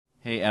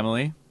Hey,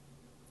 Emily.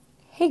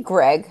 Hey,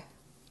 Greg.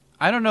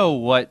 I don't know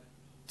what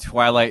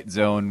twilight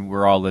zone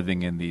we're all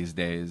living in these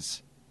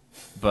days,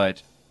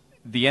 but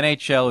the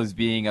NHL is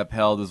being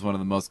upheld as one of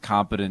the most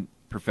competent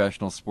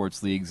professional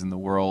sports leagues in the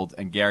world,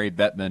 and Gary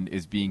Bettman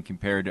is being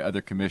compared to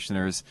other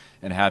commissioners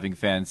and having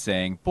fans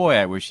saying, boy,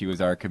 I wish he was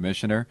our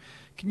commissioner.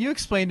 Can you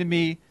explain to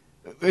me,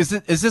 is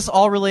this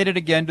all related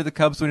again to the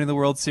Cubs winning the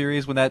World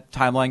Series when that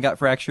timeline got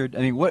fractured? I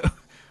mean,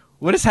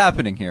 what is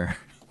happening here?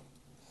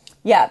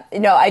 Yeah,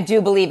 no, I do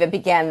believe it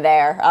began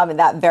there, in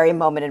that very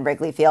moment in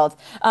Wrigley Field.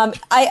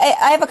 I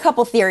have a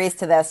couple theories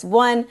to this.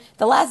 One,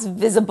 the last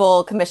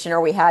visible commissioner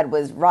we had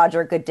was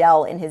Roger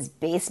Goodell in his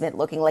basement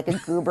looking like a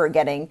goober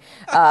getting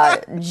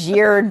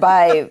jeered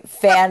by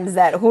fans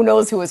that who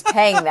knows who was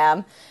paying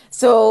them.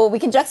 So we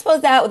can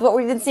juxtapose that with what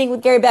we've been seeing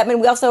with Gary Bettman.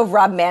 We also have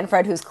Rob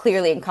Manfred, who's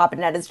clearly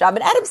incompetent at his job.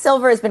 And Adam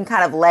Silver has been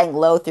kind of laying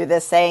low through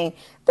this, saying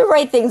the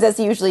right things as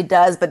he usually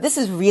does. But this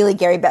is really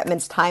Gary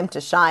Bettman's time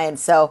to shine.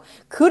 So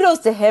kudos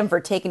to him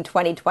for taking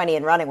 2020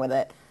 and running with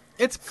it.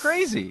 It's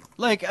crazy.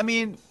 Like, I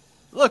mean,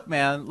 look,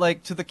 man,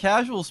 like to the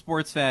casual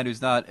sports fan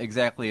who's not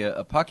exactly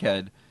a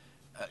puckhead,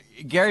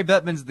 Gary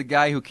Bettman's the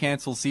guy who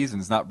cancels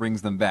seasons, not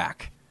brings them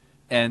back.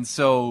 And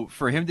so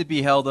for him to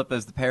be held up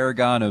as the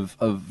paragon of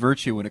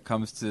virtue when it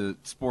comes to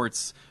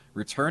sports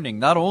returning,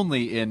 not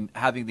only in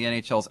having the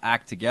NHL's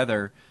act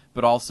together,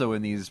 but also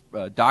in these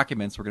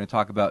documents we're going to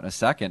talk about in a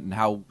second and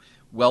how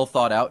well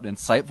thought out and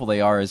insightful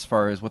they are as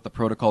far as what the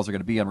protocols are going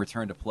to be on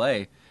return to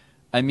play.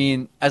 I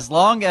mean, as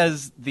long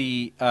as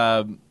the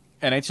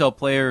NHL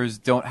players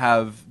don't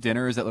have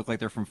dinners that look like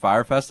they're from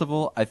Fire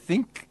Festival, I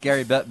think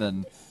Gary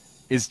Bettman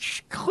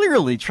is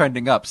clearly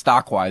trending up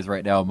stock-wise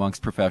right now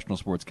amongst professional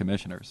sports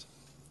commissioners.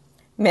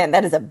 Man,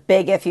 that is a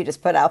big if you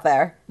just put out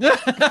there.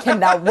 I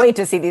cannot wait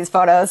to see these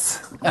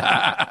photos.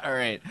 All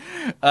right.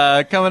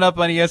 Coming up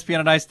on ESPN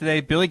on Ice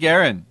today, Billy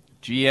Guerin,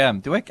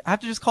 GM. Do I have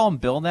to just call him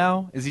Bill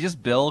now? Is he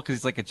just Bill because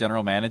he's like a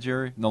general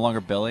manager, no longer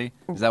Billy?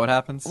 Is that what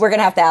happens? We're going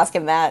to have to ask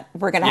him that.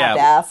 We're going to have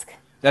to ask.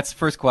 That's the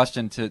first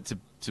question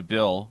to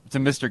Bill, to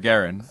Mr.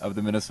 Guerin of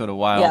the Minnesota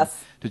Wild,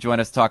 yes, to join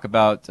us to talk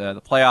about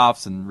the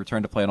playoffs and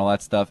return to play and all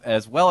that stuff,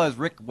 as well as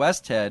Rick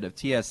Westhead of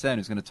TSN,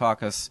 who's going to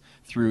talk us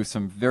through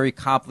some very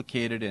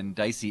complicated and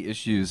dicey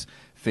issues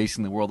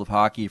facing the world of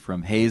hockey,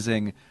 from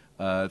hazing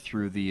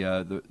through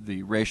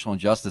the racial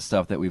injustice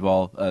stuff that we've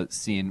all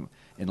seen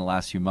in the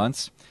last few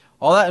months.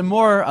 All that and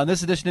more on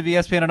this edition of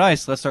ESPN on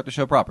Ice. Let's start the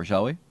show proper,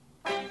 shall we?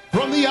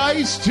 From the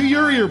ice to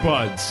your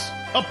earbuds,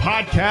 a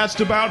podcast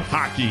about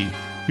hockey,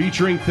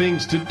 featuring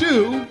things to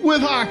do with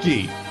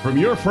hockey. From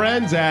your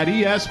friends at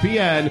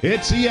ESPN,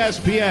 it's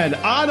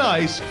ESPN on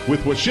Ice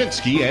with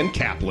Wyshynski and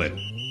Kaplan.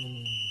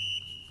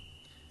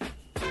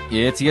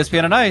 It's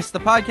ESPN on Ice, the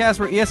podcast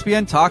where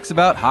ESPN talks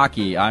about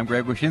hockey. I'm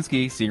Greg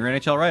Wyshynski, senior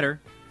NHL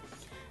writer.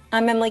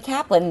 I'm Emily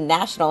Kaplan,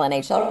 national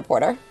NHL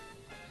reporter.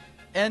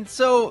 And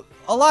so,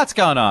 a lot's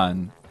gone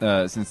on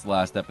since the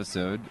last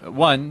episode.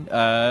 One,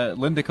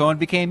 Linda Cohen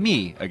became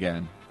me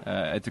again.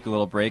 I took a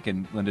little break,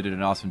 and Linda did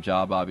an awesome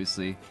job,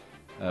 obviously,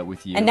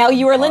 with you. And now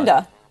you are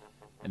Linda.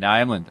 And now I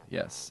am Linda,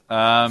 yes.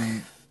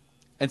 And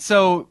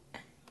so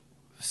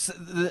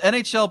the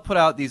NHL put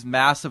out these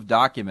massive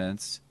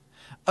documents,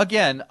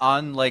 again,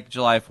 on like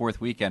July 4th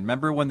weekend.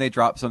 Remember when they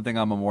dropped something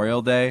on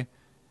Memorial Day?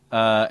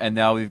 And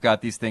now we've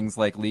got these things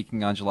like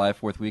leaking on July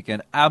 4th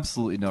weekend.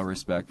 Absolutely no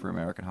respect for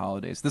American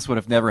holidays. This would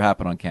have never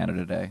happened on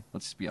Canada Day.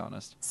 Let's just be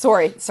honest.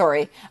 Sorry.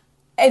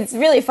 It's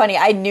really funny.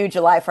 I knew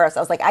July 1st. I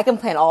was like, I can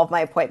plan all of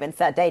my appointments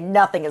that day.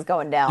 Nothing is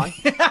going down.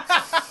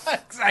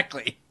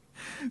 Exactly.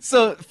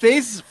 So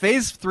phase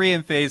 3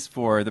 and phase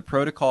 4, the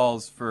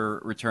protocols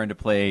for return to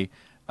play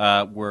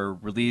were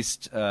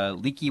released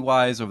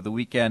leaky-wise over the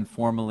weekend,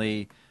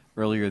 formally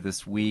earlier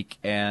this week,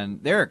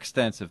 and they're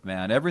extensive,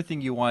 man.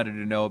 Everything you wanted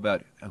to know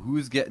about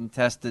who's getting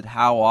tested,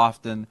 how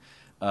often,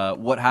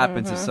 what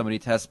happens if somebody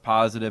tests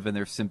positive and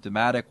they're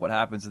symptomatic, what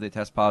happens if they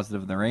test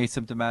positive and they're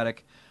asymptomatic,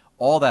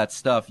 all that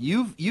stuff.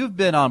 You've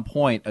been on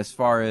point as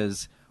far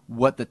as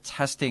what the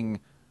testing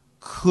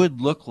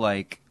could look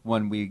like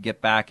when we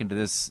get back into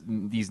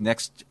these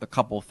next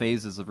couple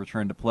phases of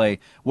return to play.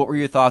 What were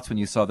your thoughts when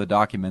you saw the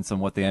documents and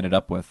what they ended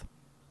up with?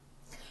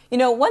 You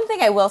know, one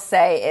thing I will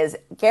say is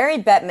Gary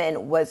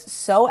Bettman was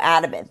so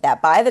adamant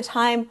that by the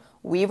time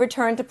we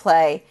return to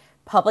play,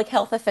 public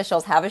health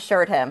officials have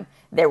assured him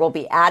there will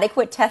be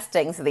adequate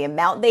testing, so the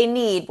amount they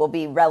need will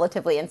be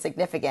relatively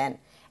insignificant.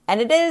 And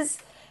it is,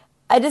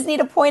 I just need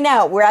to point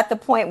out, we're at the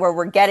point where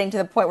we're getting to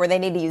the point where they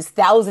need to use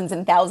thousands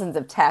and thousands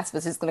of tests,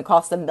 which is going to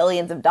cost them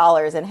millions of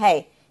dollars. And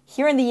hey,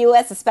 here in the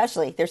U.S.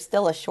 especially, there's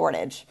still a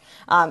shortage.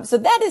 So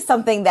that is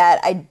something that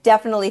I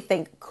definitely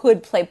think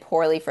could play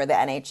poorly for the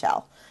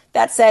NHL.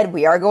 That said,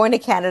 we are going to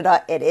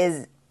Canada. It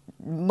is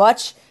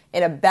much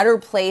in a better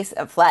place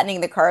of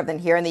flattening the curve than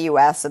here in the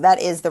U.S. So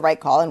that is the right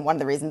call, and one of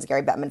the reasons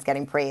Gary Bettman's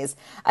getting praised.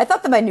 I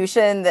thought the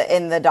minutia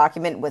in the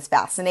document was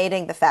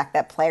fascinating. The fact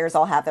that players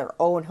all have their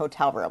own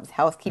hotel rooms.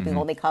 Housekeeping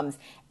only comes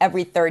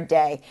every third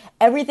day.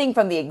 Everything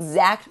from the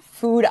exact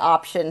food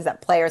options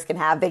that players can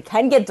have. They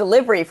can get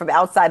delivery from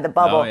outside the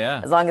bubble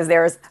as long as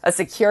there's a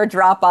secure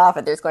drop-off,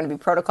 and there's going to be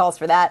protocols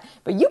for that.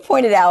 But you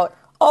pointed out,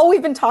 all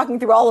we've been talking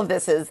through all of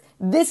this is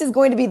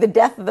going to be the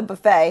death of the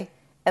buffet.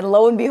 And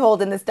lo and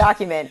behold, in this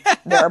document,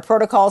 there are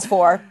protocols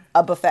for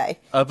a buffet.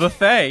 A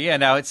buffet, yeah.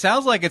 Now, it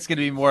sounds like it's going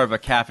to be more of a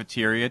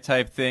cafeteria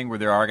type thing where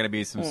there are going to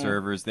be some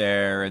servers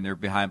there and they're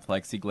behind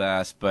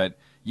plexiglass. But,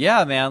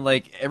 yeah, man,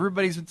 like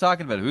everybody's been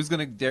talking about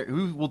it.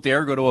 Who will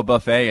dare go to a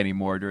buffet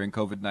anymore during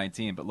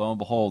COVID-19? But lo and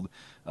behold,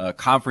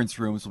 conference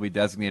rooms will be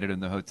designated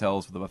in the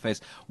hotels for the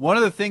buffets. One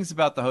of the things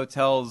about the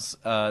hotels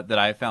that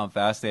I found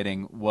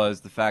fascinating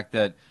was the fact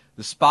that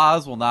the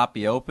spas will not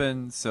be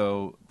open,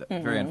 so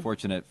very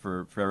unfortunate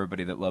for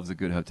everybody that loves a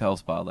good hotel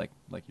spa like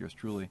yours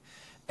truly.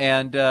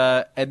 And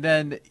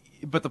then,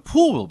 but the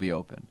pool will be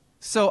open.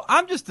 So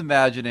I'm just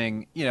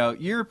imagining,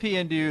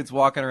 European dudes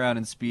walking around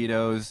in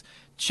Speedos,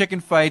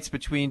 chicken fights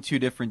between two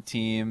different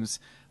teams,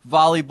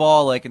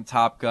 volleyball like in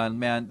Top Gun.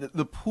 Man,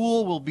 the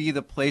pool will be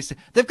the place.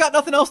 They've got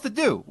nothing else to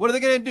do. What are they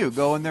going to do?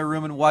 Go in their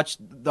room and watch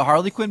the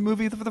Harley Quinn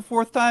movie for the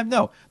fourth time?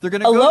 No, they're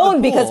going to go to the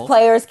pool. Because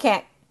players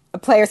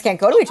can't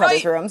go to each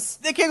other's rooms.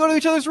 They can't go to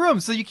each other's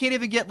rooms, so you can't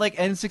even get like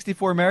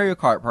N64 Mario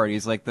Kart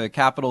parties like the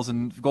Capitals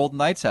and Golden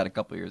Knights had a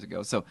couple years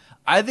ago. So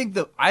I think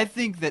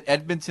that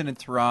Edmonton and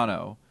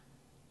Toronto,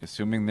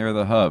 assuming they're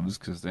the hubs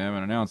because they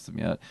haven't announced them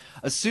yet,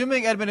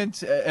 assuming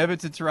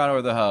Edmonton, Toronto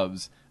are the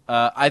hubs,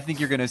 I think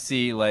you're going to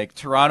see like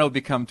Toronto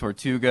become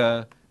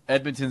Tortuga,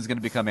 Edmonton's going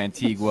to become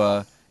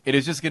Antigua. It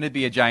is just going to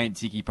be a giant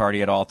tiki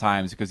party at all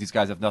times because these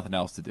guys have nothing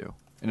else to do,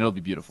 and it'll be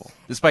beautiful,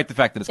 despite the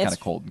fact that it's kind of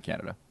cold in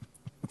Canada.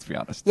 Let's be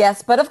honest.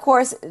 Yes, but of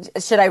course,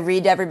 should I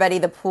read to everybody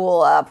the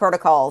pool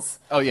protocols?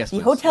 Oh, yes, The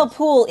please, hotel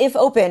pool, if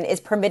open,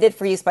 is permitted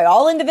for use by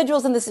all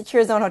individuals in the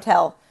Secure Zone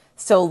Hotel,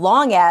 so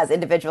long as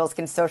individuals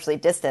can socially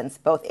distance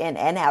both in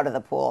and out of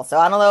the pool. So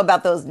I don't know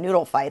about those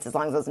noodle fights, as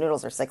long as those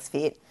noodles are 6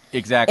 feet.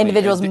 Exactly.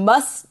 Individuals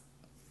must...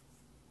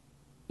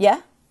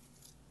 Yeah?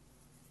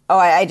 Oh,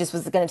 I just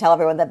was going to tell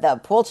everyone that the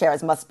pool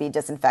chairs must be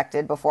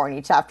disinfected before and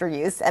each after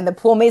use, and the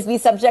pool may be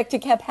subject to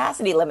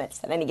capacity limits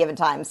at any given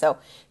time. So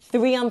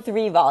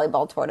 3-on-3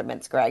 volleyball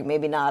tournaments, Greg,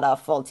 maybe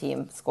not full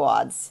team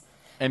squads.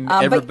 And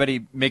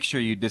everybody, make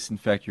sure you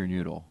disinfect your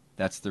noodle.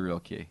 That's the real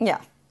key. Yeah.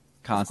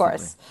 Constantly.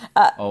 Of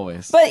course.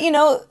 Always. But,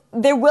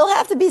 there will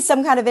have to be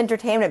some kind of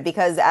entertainment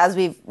because as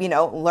we've,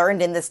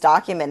 learned in this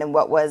document and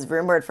what was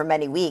rumored for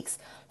many weeks,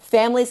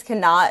 families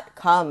cannot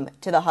come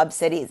to the hub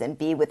cities and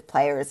be with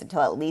players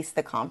until at least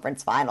the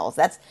conference finals.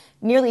 That's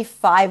nearly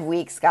 5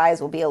 weeks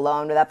guys will be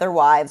alone without their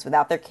wives,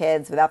 without their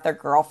kids, without their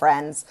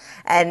girlfriends.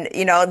 And,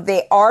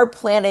 they are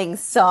planning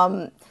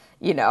some,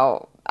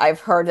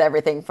 I've heard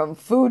everything from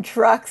food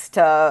trucks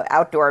to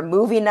outdoor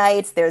movie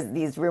nights. There's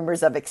these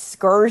rumors of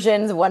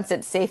excursions once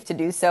it's safe to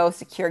do so,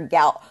 secure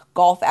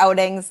golf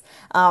outings.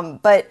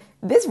 But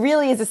this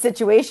really is a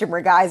situation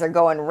where guys are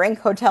going rink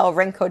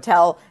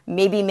hotel,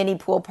 maybe mini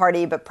pool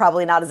party, but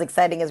probably not as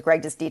exciting as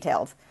Greg just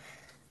detailed.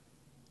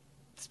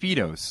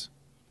 Speedos.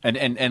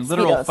 And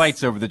literal Speedos.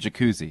 fights over the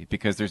jacuzzi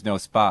because there's no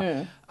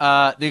spa.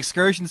 The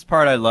excursions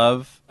part I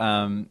love.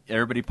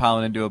 Everybody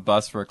piling into a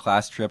bus for a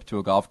class trip to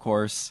a golf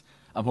course.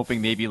 I'm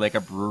hoping maybe like a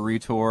brewery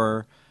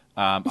tour.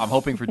 I'm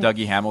hoping for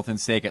Dougie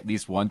Hamilton's sake at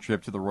least one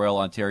trip to the Royal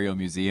Ontario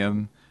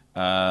Museum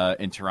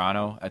in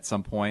Toronto at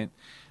some point.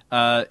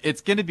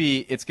 It's gonna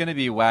be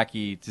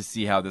wacky to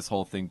see how this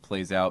whole thing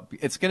plays out.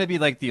 It's gonna be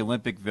like the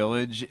Olympic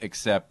Village,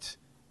 except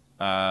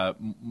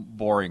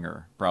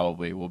boringer.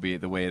 Probably will be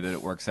the way that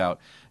it works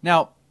out.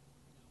 Now,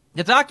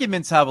 the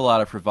documents have a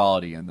lot of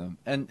frivolity in them,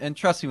 and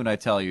trust me when I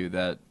tell you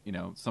that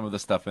some of the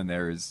stuff in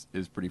there is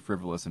pretty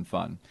frivolous and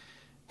fun.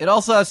 It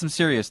also has some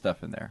serious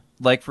stuff in there.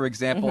 Like, for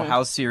example,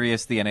 how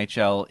serious the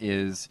NHL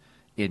is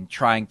in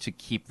trying to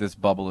keep this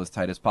bubble as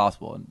tight as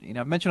possible. And,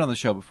 I've mentioned on the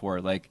show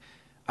before, like,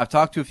 I've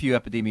talked to a few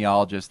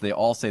epidemiologists. They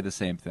all say the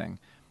same thing.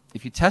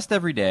 If you test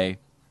every day,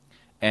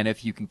 and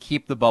if you can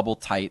keep the bubble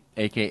tight,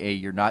 a.k.a.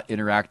 you're not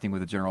interacting with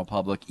the general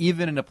public,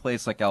 even in a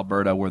place like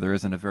Alberta where there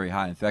isn't a very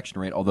high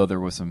infection rate, although there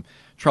was some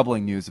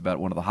troubling news about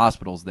one of the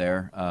hospitals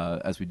there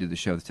as we did the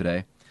show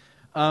today,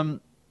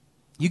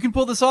 you can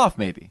pull this off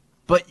maybe.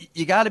 But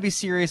you got to be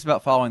serious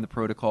about following the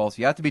protocols.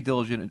 You have to be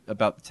diligent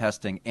about the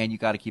testing, and you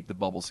got to keep the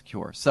bubble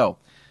secure. So,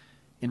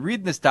 in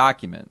reading this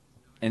document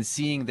and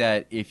seeing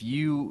that if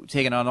you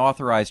take an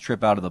unauthorized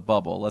trip out of the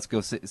bubble, let's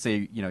go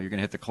say you're going to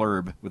hit the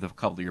club with a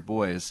couple of your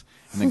boys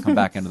and then come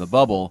back into the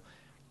bubble,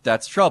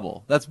 that's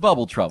trouble. That's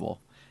bubble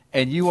trouble.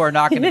 And you are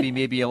not going to be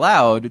maybe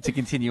allowed to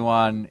continue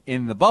on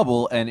in the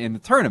bubble and in the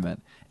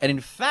tournament. And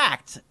in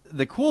fact,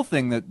 the cool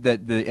thing that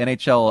the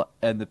NHL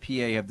and the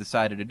PA have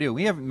decided to do,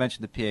 we haven't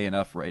mentioned the PA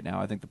enough right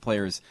now. I think the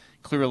players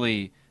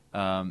clearly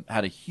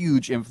had a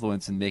huge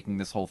influence in making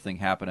this whole thing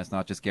happen. It's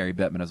not just Gary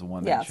Bettman as a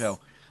one-man show.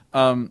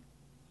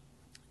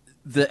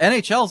 The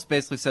NHL's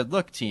basically said,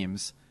 look,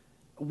 teams,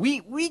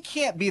 we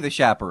can't be the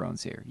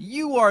chaperones here.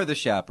 You are the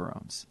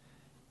chaperones.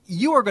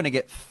 You are going to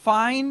get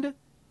fined.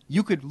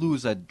 You could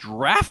lose a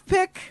draft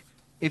pick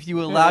if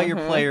you allow your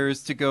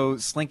players to go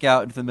slink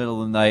out into the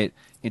middle of the night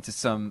into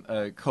some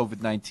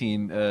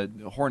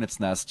COVID-19 hornet's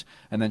nest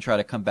and then try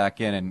to come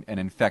back in and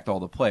infect all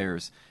the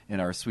players in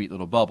our sweet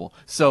little bubble.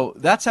 So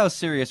that's how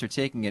serious they're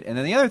taking it. And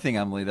then the other thing,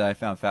 Emily, that I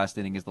found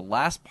fascinating is the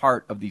last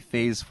part of the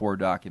Phase 4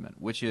 document,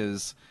 which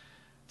is,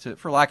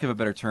 for lack of a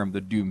better term,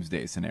 the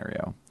doomsday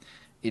scenario.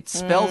 It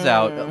spells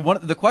out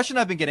the question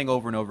I've been getting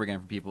over and over again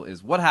from people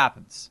is what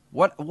happens?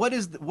 What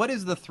is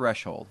the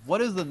threshold?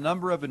 What is the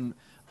number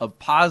of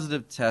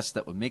positive tests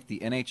that would make the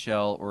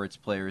NHL or its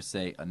players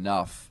say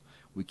enough?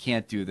 We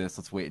can't do this.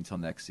 Let's wait until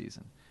next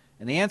season.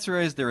 And the answer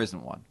is there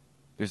isn't one.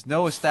 There's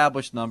no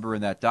established number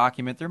in that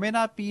document. There may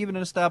not be even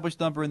an established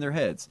number in their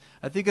heads.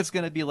 I think it's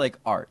going to be like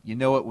art. You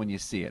know it when you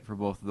see it for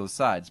both of those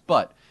sides.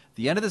 But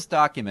the end of this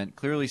document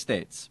clearly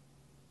states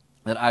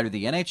that either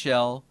the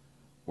NHL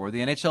or the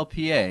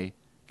NHLPA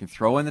can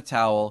throw in the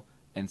towel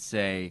and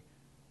say,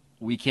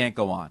 we can't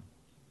go on.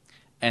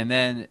 And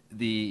then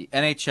the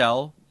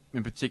NHL,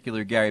 in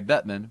particular Gary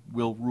Bettman,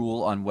 will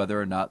rule on whether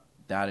or not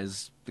that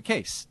is the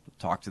case.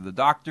 Talk to the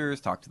doctors,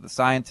 talk to the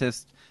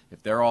scientists.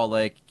 If they're all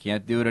like,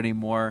 can't do it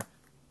anymore,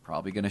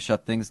 probably going to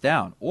shut things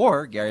down.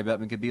 Or Gary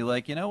Bettman could be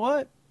like, you know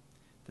what?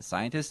 The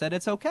scientists said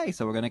it's okay,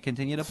 so we're going to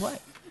continue to play.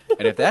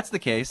 And if that's the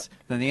case,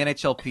 then the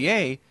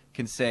NHLPA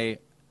can say,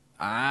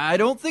 I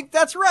don't think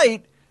that's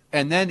right.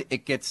 And then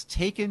it gets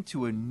taken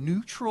to a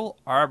neutral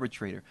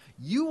arbitrator.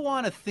 You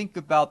want to think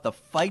about the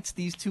fights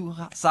these two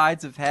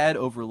sides have had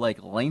over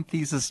like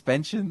lengthy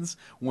suspensions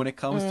when it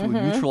comes to a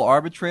neutral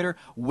arbitrator?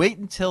 Wait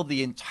until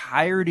the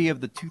entirety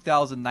of the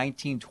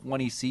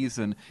 2019-20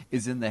 season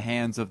is in the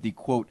hands of the,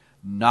 quote,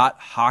 not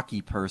hockey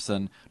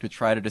person to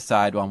try to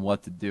decide on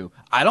what to do.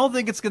 I don't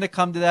think it's going to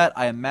come to that.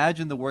 I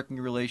imagine the working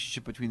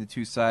relationship between the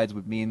two sides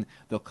would mean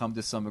they'll come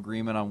to some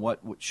agreement on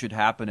what should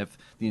happen if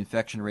the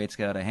infection rates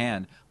get out of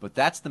hand. But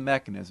that's the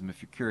mechanism,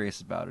 if you're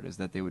curious about it, is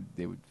that they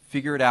would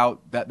figure it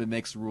out. Bettman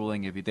makes the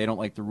ruling. If they don't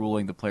like the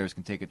ruling, the players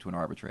can take it to an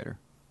arbitrator.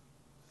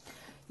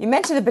 You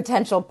mentioned the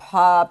potential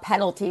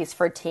penalties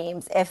for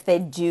teams if they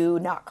do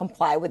not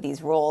comply with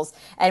these rules.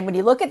 And when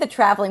you look at the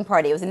traveling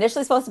party, it was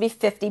initially supposed to be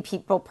 50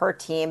 people per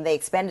team. They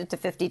expanded to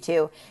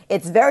 52.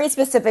 It's very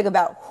specific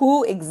about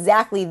who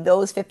exactly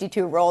those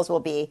 52 roles will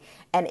be.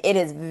 And it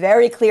is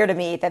very clear to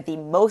me that the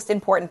most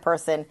important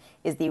person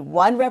is the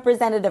one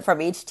representative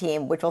from each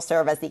team, which will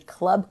serve as the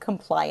club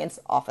compliance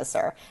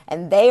officer.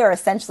 And they are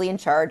essentially in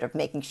charge of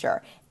making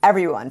sure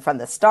everyone from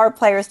the star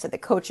players to the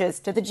coaches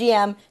to the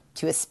GM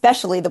to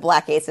especially the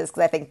Black Aces,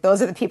 because I think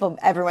those are the people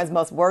everyone's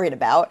most worried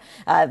about.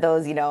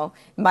 Those,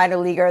 minor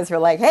leaguers who are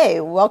like, hey,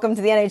 welcome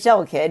to the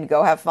NHL, kid.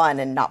 Go have fun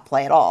and not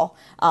play at all.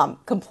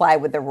 Comply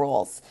with the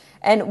rules.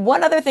 And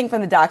one other thing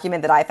from the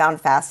document that I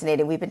found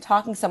fascinating, we've been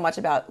talking so much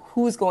about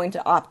who's going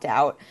to opt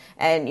out.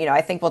 And,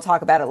 I think we'll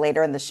talk about it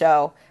later in the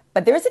show.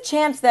 But there's a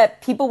chance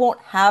that people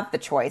won't have the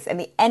choice and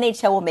the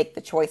NHL will make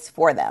the choice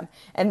for them.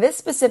 And this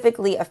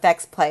specifically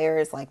affects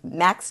players like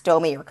Max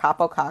Domi or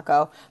Capo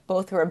Caco,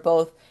 both who are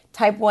both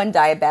type 1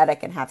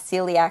 diabetic and have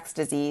celiac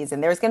disease.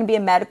 And there's going to be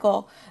a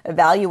medical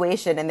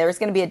evaluation and there's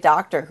going to be a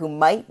doctor who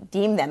might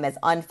deem them as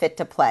unfit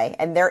to play.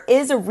 And there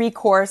is a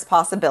recourse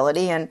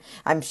possibility. And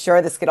I'm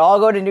sure this could all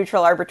go to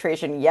neutral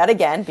arbitration yet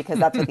again, because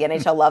that's what the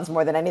NHL loves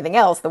more than anything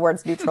else, the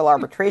words neutral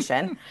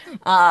arbitration.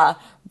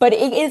 But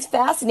it is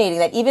fascinating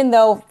that even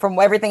though from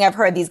everything I've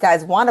heard, these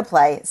guys want to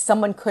play,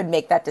 someone could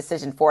make that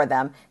decision for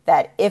them,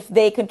 that if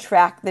they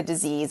contract the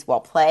disease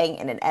while playing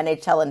in an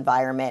NHL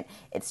environment,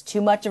 it's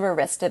too much of a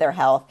risk to their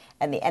health,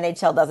 and the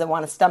NHL doesn't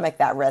want to stomach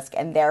that risk,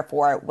 and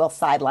therefore will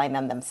sideline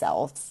them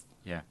themselves.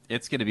 Yeah,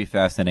 it's going to be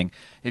fascinating.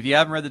 If you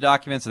haven't read the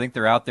documents, I think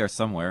they're out there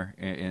somewhere.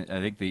 I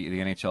think the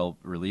NHL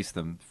released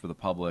them for the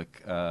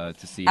public to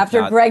see.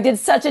 After Greg did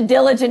such a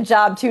diligent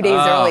job 2 days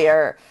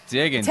earlier,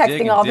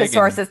 texting all the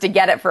sources to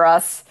get it for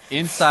us.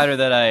 Insider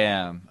that I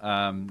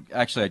am.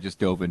 Actually, I just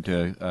dove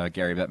into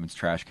Gary Bettman's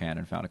trash can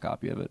and found a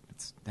copy of it.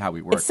 It's how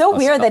we work. It's so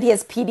weird that he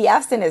has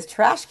PDFs in his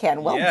trash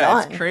can. Well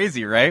done. It's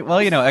crazy, right? Well,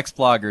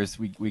 ex-bloggers,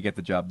 we get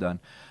the job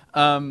done.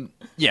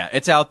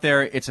 It's out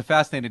there. It's a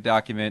fascinating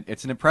document.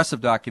 It's an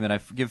impressive document. I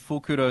give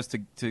full kudos to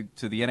the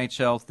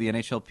NHL, to the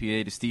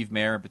NHLPA, to Steve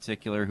Mayer in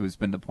particular, who's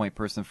been the point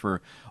person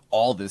for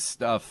all this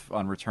stuff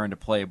on return to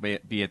play,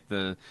 be it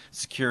the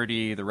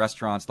security, the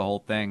restaurants, the whole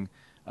thing,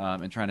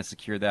 and trying to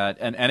secure that.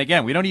 And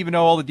again, we don't even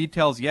know all the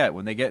details yet.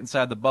 When they get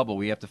inside the bubble,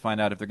 we have to find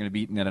out if they're going to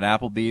be eating at an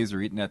Applebee's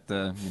or eating at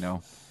the,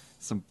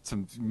 some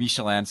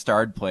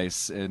Michelin-starred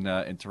place in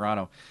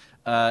Toronto.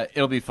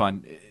 It'll be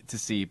fun to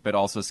see, but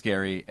also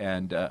scary,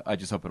 and I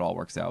just hope it all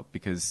works out,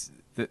 because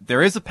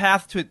there is a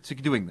path to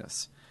doing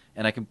this,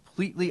 and I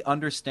completely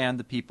understand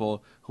the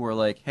people who are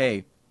like,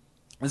 hey,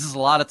 this is a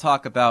lot of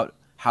talk about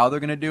how they're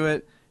going to do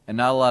it, and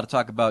not a lot of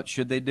talk about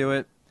should they do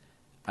it.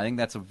 I think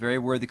that's a very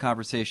worthy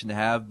conversation to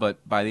have,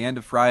 but by the end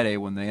of Friday,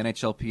 when the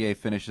NHLPA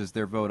finishes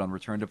their vote on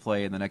return to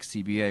play in the next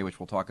CBA, which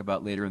we'll talk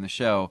about later in the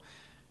show,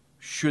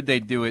 should they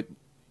do it?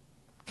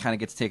 kind of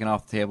gets taken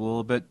off the table a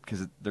little bit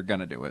because they're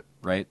going to do it,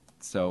 right?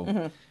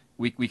 So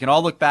we can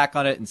all look back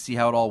on it and see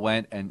how it all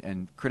went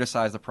and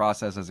criticize the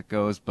process as it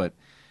goes, but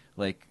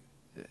like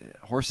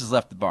horses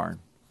left the barn.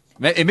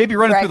 It may be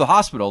running through the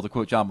hospital, to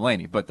quote John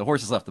Mulaney, but the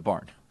horses left the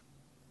barn.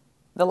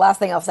 The last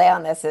thing I'll say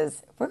on this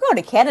is, if we're going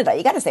to Canada,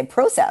 you got to say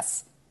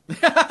process.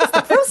 It's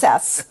the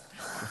process.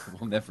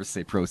 We'll never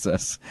say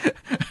process.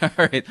 All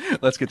right,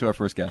 let's get to our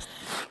first guest.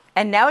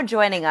 And now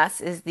joining us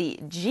is the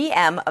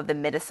GM of the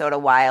Minnesota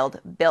Wild,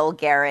 Bill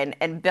Guerin.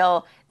 And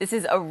Bill, this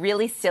is a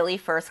really silly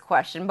first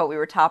question, but we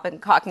were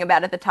talking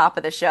about it at the top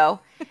of the show.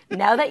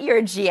 Now that you're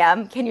a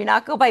GM, can you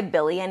not go by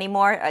Billy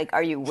anymore? Like,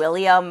 are you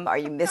William? Are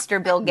you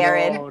Mr. Bill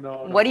Guerin?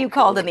 No. What are you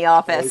called in the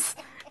office?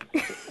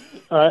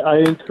 I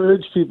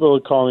encourage people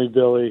to call me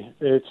Billy.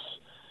 It's,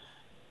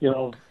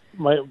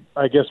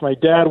 I guess my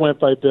dad went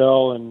by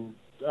Bill, and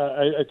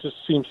it just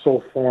seems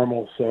so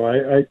formal. So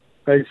I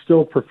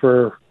still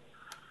prefer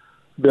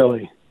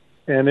Billy.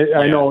 And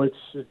I know it's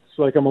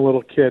like I'm a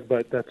little kid,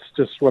 but that's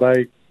just what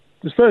my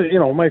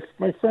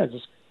friends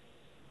just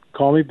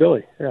call me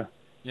Billy. Yeah.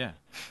 Yeah.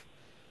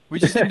 We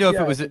just didn't know if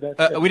it was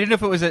we didn't know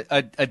if it was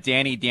a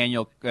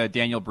Daniel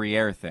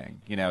Briere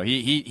thing.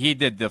 He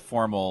did the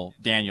formal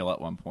Daniel at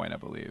one point, I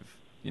believe.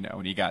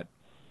 When he got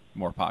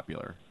more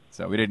popular,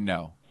 so we didn't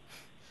know.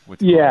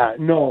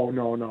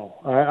 No.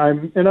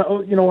 I'm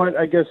you know what?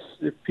 I guess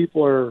if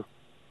people are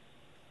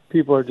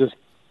just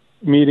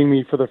meeting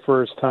me for the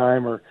first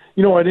time, or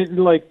I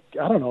didn't I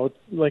don't know,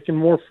 like in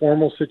more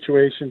formal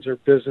situations or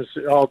business,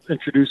 I'll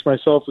introduce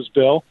myself as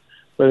Bill,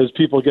 but as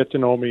people get to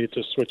know me, it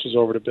just switches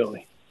over to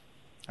Billy.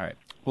 All right.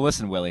 Well,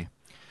 listen, Willie.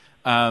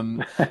 We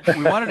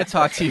wanted to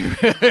talk to you.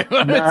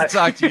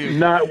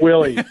 Not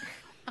Willie.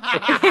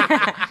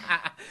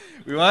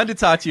 We wanted to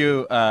talk to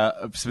you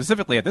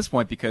specifically at this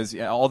point because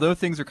although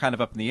things are kind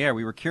of up in the air,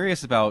 we were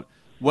curious about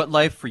what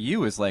life for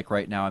you is like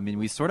right now. I mean,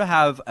 we sort of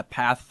have a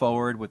path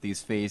forward with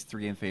these Phase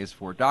 3 and Phase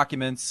 4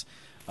 documents.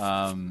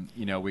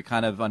 We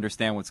kind of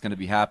understand what's going to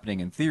be happening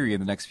in theory in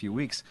the next few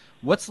weeks.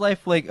 What's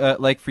life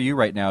like for you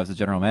right now as a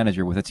general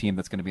manager with a team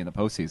that's going to be in the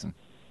postseason?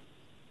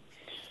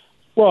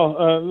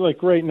 Well,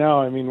 like right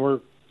now, I mean,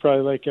 we're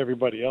probably like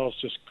everybody else,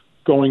 just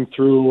going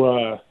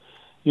through,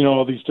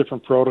 all these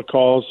different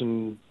protocols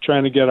and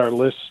trying to get our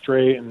list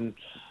straight and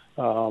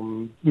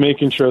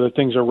making sure that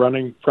things are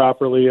running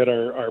properly at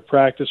our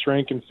practice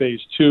rink in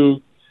Phase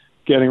 2,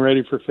 getting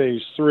ready for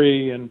Phase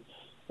 3, and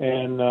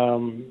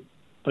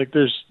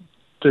there's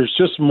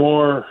just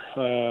more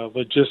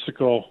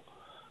logistical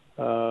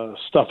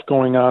stuff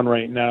going on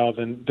right now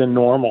than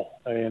normal,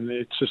 and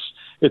it's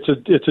a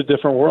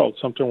different world,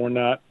 something we're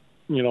not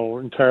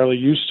entirely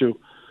used to.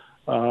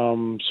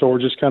 So we're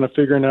just kind of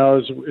figuring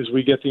out as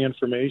we get the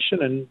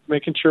information and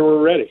making sure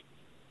we're ready.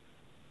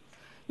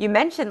 You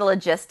mentioned the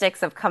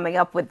logistics of coming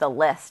up with the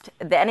list.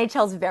 The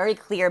NHL is very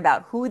clear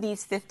about who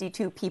these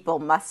 52 people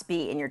must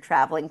be in your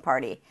traveling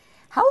party.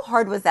 How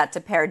hard was that to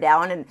pare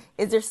down? And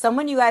is there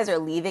someone you guys are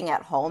leaving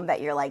at home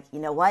that you're like, you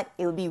know what,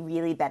 it would be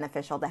really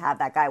beneficial to have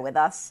that guy with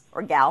us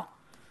or gal?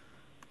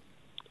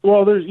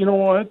 Well,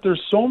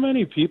 there's so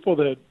many people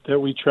that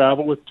we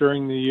travel with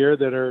during the year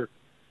that are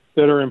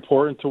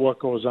important to what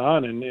goes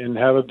on and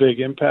have a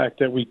big impact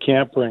that we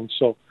can't bring.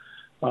 So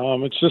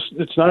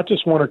it's not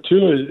just one or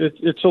two.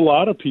 It's a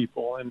lot of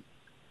people, and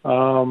a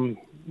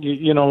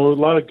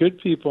lot of good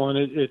people, and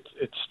it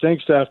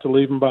stinks to have to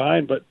leave them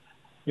behind. But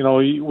we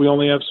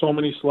only have so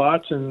many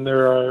slots, and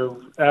there are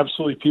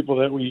absolutely people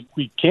that we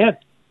can't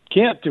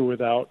do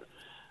without.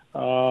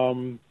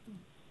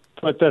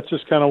 But that's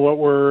just kind of what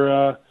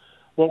we're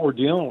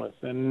dealing with,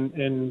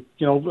 and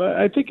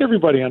I think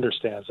everybody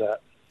understands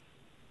that.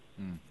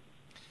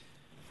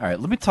 All right,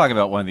 let me talk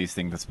about one of these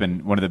things that's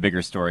been one of the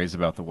bigger stories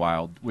about the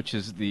Wild, which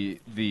is the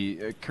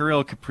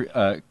Kirill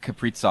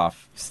Kaprizov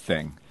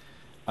thing,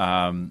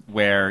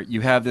 where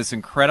you have this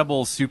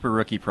incredible super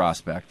rookie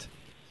prospect,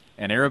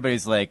 and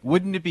everybody's like,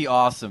 wouldn't it be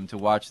awesome to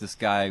watch this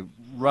guy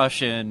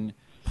rush in,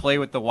 play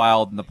with the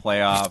Wild in the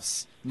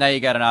playoffs? Now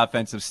you got an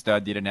offensive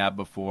stud you didn't have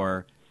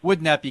before.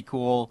 Wouldn't that be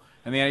cool?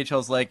 And the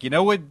NHL's like,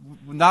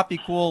 would not be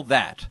cool?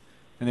 That.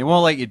 And they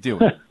won't let you do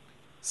it.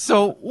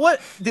 So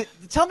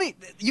tell me,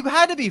 you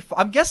had to be,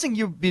 I'm guessing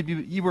you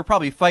were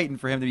probably fighting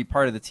for him to be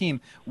part of the team.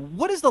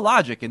 What is the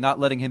logic in not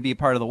letting him be a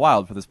part of the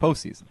Wild for this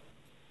postseason?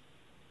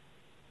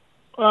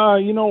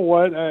 You know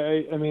what?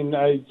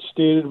 I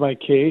stated my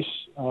case.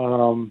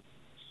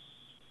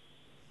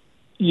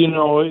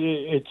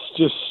 It's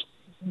just,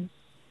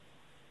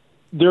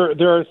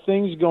 there are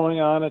things going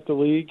on at the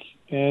league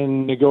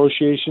and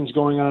negotiations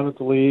going on at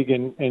the league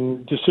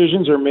and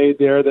decisions are made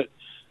there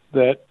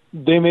that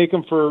they make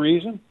them for a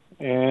reason.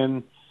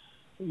 And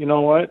you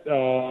know what?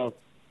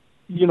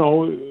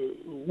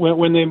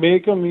 When they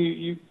make them,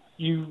 you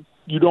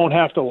don't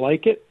have to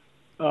like it,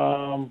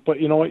 but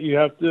you know what? You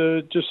have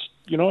to just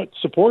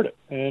support it,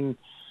 and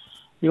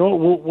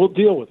we'll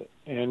deal with it.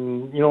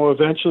 And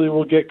eventually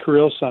we'll get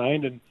Kirill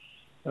signed, and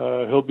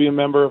he'll be a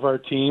member of our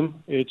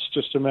team. It's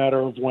just a matter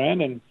of when.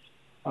 And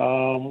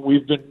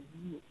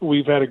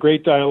we've had a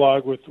great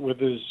dialogue with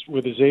his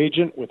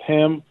agent, with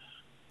him.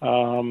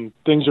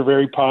 Things are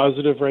very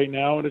positive right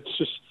now, and it's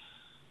just,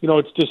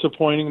 it's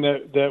disappointing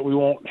that we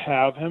won't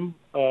have him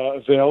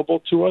available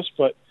to us.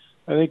 But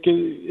I think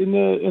in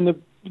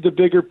the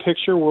bigger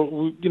picture,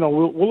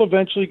 we'll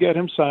eventually get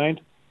him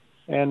signed,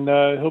 and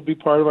he'll be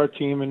part of our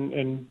team,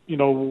 and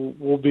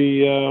we'll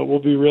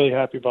be really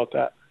happy about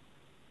that.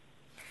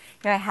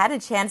 I had a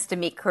chance to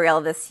meet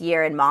Kirill this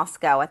year in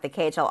Moscow at the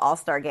KHL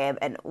All-Star Game,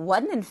 and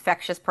what an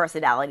infectious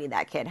personality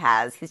that kid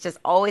has. He's just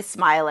always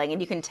smiling,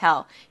 and you can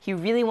tell he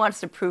really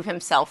wants to prove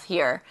himself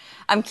here.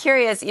 I'm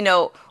curious,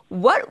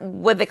 what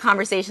was the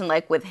conversation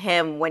like with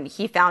him when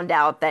he found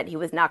out that he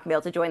was not going to be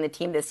able to join the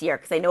team this year?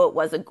 Because I know it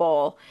was a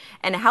goal.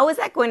 And how is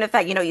that going to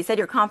affect, you said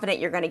you're confident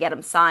you're going to get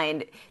him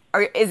signed.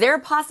 Is there a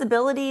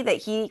possibility that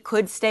he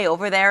could stay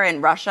over there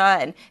in Russia,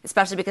 and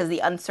especially because of the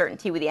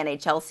uncertainty with the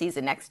NHL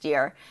season next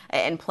year,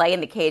 and play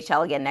in the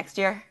KHL again next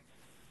year?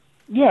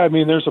 Yeah, I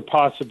mean, there's a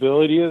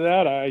possibility of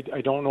that. I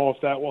don't know if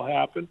that will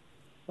happen.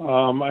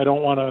 I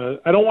don't want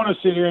to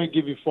sit here and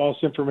give you false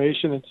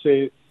information and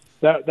say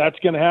that's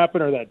going to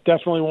happen or that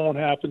definitely won't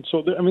happen.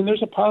 So,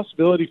 there's a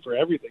possibility for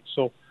everything.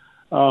 So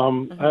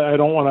I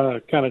don't want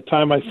to kind of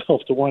tie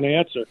myself to one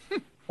answer.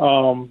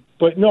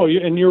 But no,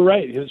 and you're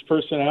right. His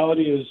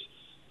personality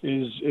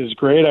is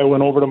great. I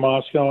went over to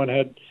Moscow and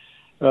had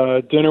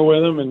dinner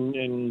with him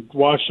and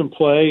watched him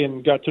play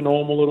and got to know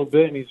him a little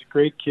bit. And he's a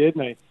great kid.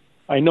 And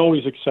I know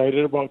he's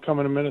excited about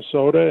coming to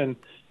Minnesota. And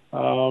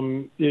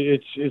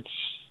it's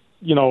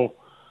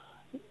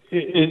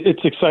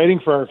exciting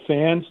for our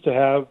fans to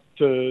have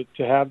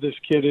this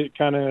kid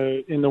kind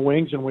of in the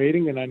wings and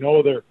waiting. And I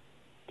know they're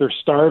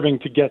starving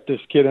to get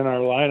this kid in our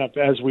lineup,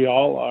 as we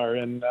all are.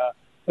 And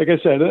like I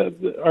said,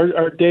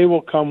 our day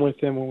will come with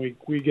him when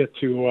we get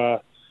to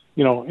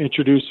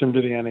introduce him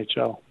to the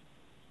NHL.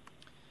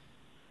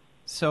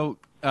 So,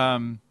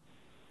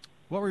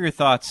 what were your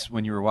thoughts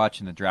when you were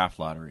watching the draft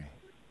lottery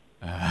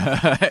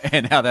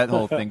and how that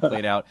whole thing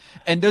played out?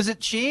 And does it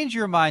change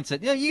your mindset?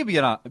 Yeah, you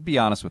can be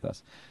honest with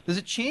us. Does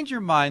it change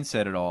your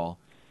mindset at all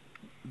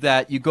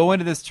that you go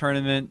into this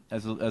tournament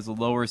as a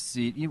lower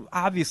seed? You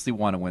obviously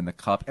want to win the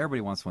cup.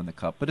 Everybody wants to win the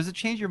cup. But does it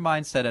change your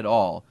mindset at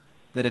all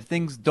that if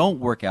things don't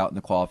work out in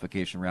the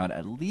qualification round,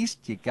 at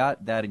least you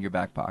got that in your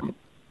back pocket?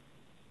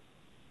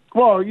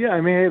 Well,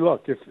 yeah. Hey,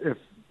 look, if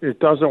it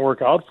doesn't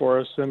work out for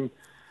us, then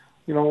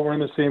we're in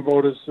the same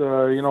boat as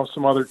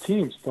some other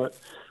teams. But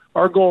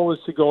our goal is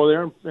to go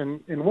there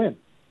and win,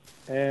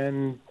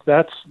 and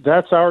that's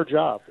our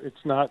job.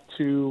 It's not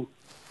to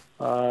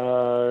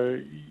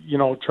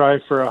try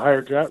for a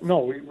higher draft. No,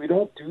 we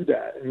don't do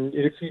that. And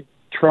if you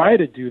try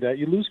to do that,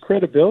 you lose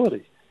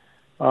credibility.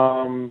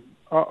 Our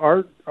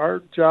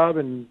job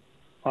and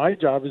my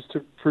job is to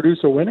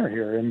produce a winner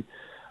here, and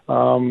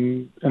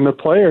the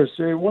players,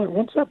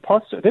 once that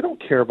puck's, they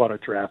don't care about a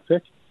draft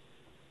pick.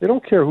 They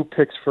don't care who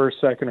picks first,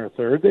 second, or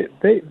third.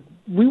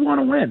 We want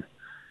to win,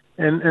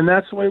 and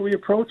that's the way we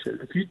approach it.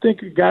 If you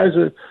think guys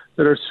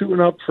that are suiting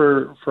up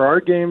for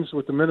our games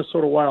with the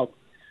Minnesota Wild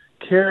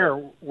care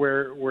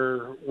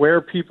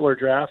where people are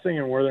drafting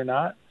and where they're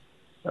not,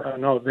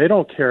 no, they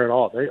don't care at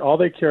all. All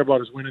they care about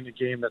is winning the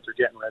game that they're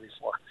getting ready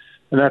for.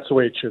 And that's the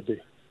way it should be.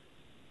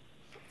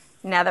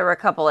 Now that we're a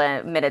couple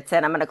of minutes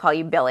in, I'm going to call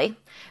you Billy.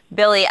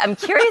 Billy, I'm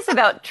curious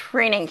about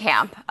training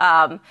camp.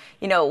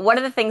 One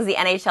of the things the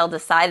NHL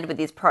decided with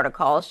these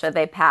protocols, should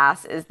they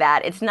pass, is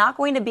that it's not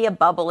going to be a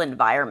bubble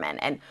environment.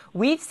 And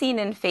we've seen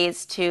in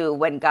phase 2,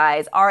 when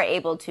guys are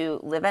able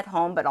to live at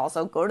home but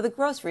also go to the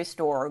grocery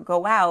store or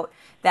go out,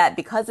 that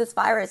because this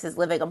virus is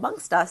living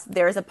amongst us,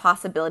 there is a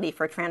possibility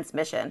for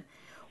transmission.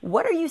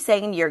 What are you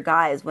saying to your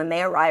guys when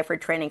they arrive for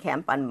training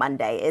camp on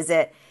Monday? Is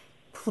it,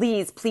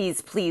 please,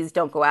 please, please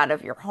don't go out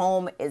of your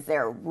home? Is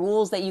there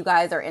rules that you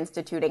guys are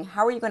instituting?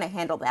 How are you going to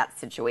handle that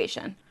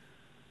situation?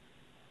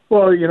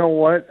 Well, you know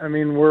what?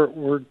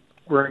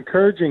 We're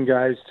encouraging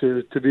guys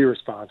to be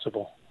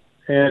responsible,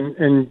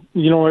 and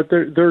you know what?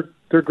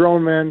 They're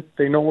grown men.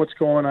 They know what's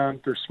going on.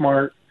 They're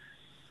smart.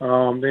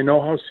 They know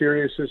how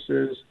serious this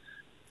is.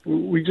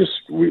 We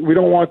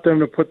don't want them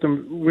to put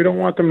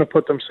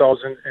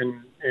themselves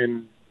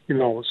in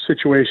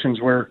situations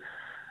where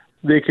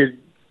they could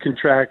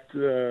contract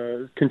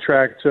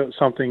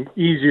something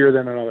easier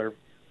than another.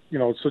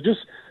 So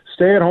just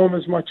stay at home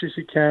as much as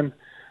you can.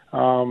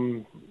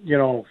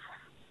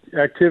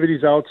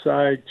 Activities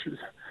outside,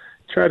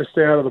 try to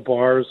stay out of the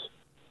bars,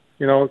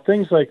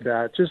 things like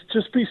that.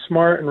 Just be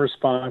smart and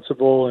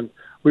responsible. And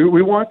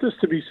we want this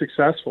to be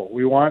successful.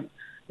 We want,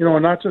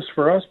 not just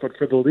for us, but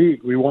for the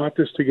league. We want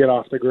this to get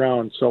off the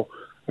ground. So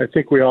I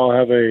think we all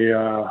have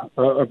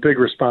a big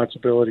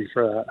responsibility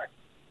for that.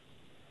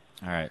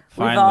 All right.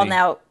 Finally. We've all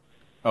now.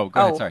 Oh,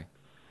 go ahead. Sorry.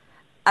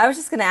 I was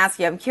just going to ask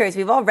you, I'm curious,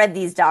 we've all read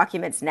these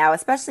documents now,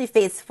 especially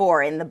phase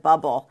 4 in the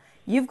bubble.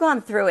 You've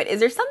gone through it. Is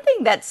there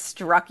something that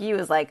struck you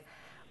as like,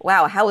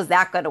 wow, how is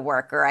that going to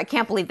work? Or I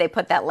can't believe they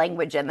put that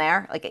language in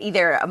there. Like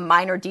either a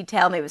minor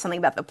detail, maybe something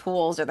about the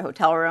pools or the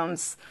hotel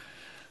rooms.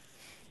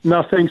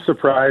 Nothing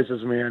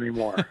surprises me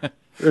anymore.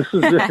 It's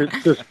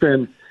just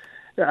been,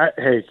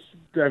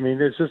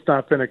 it's just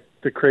not been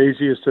the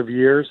craziest of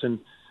years. And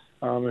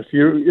If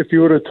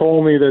you would have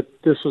told me that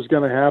this was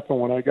going to happen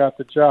when I got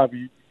the job,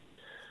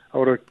 I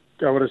would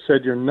have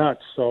said you're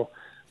nuts. So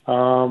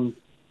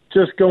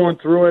just going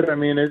through it, I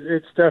mean,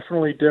 it's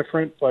definitely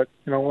different, but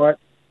you know what?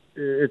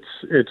 It's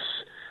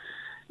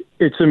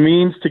a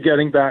means to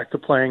getting back to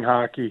playing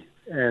hockey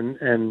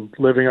and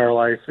living our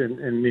life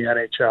in the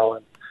NHL,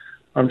 and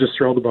I'm just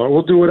thrilled about it.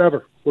 We'll do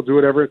whatever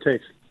it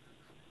takes.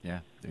 Yeah,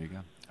 there you go.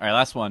 All right,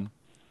 last one.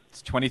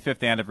 It's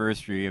 25th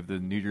anniversary of the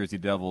New Jersey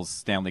Devils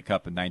Stanley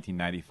Cup in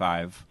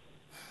 1995.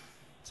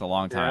 It's a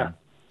long time.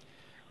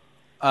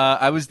 Yeah.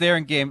 I was there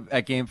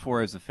at Game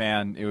 4 as a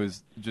fan. It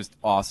was just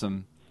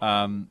awesome.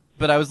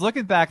 But I was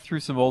looking back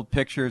through some old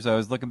pictures. I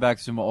was looking back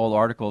through some old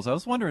articles. I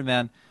was wondering,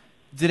 man,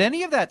 did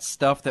any of that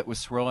stuff that was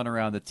swirling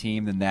around the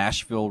team, the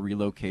Nashville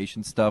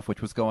relocation stuff,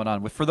 which was going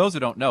on, for those who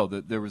don't know,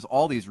 there was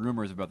all these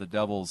rumors about the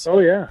Devils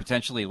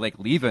potentially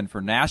leaving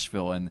for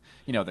Nashville, and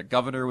the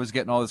governor was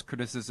getting all this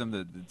criticism.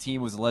 The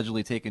team was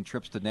allegedly taking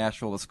trips to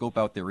Nashville to scope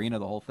out the arena,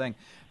 the whole thing.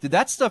 Did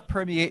that stuff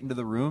permeate into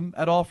the room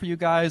at all for you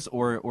guys,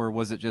 or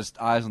was it just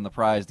eyes on the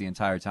prize the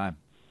entire time?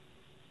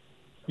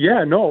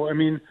 Yeah, no, I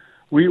mean,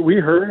 we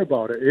heard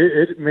about it.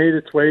 It made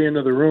its way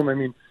into the room. I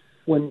mean,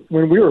 when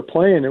we were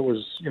playing, it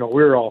was, we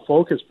were all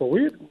focused, but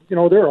we had, there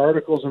were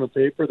articles in the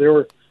paper. There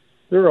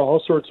were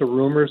all sorts of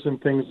rumors and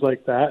things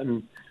like that.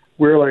 And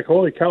we were like,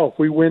 holy cow, if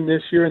we win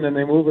this year and then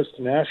they move us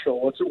to Nashville,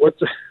 what's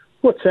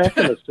that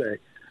going to say?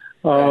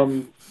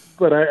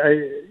 But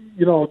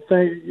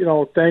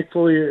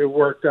thankfully it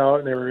worked out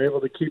and they were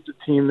able to keep the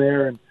team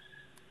there. And,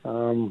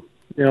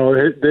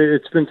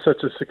 it's been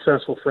such a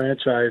successful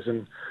franchise,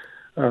 and,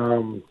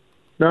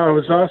 no, it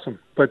was awesome.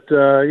 But,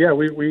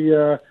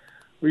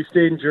 we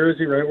stayed in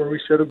Jersey, right where we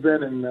should have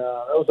been, and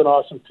that was an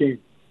awesome team.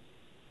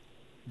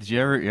 Did you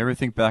ever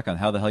think back on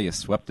how the hell you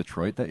swept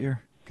Detroit that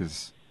year?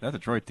 Because that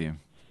Detroit team,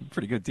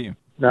 pretty good team.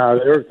 No,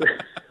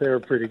 they were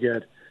pretty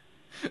good.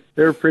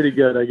 They were pretty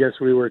good. I guess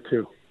we were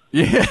too.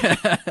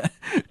 Yeah.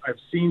 I've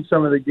seen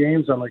some of the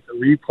games on the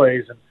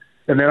replays,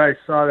 and then I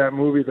saw that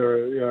movie,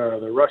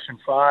 the Russian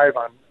Five,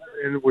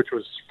 which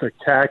was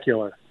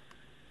spectacular,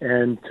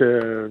 and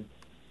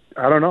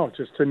I don't know,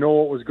 just to know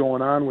what was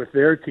going on with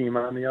their team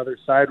on the other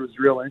side was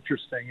real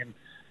interesting.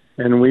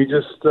 And we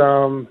just,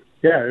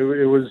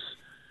 it was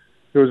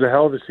a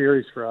hell of a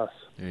series for us.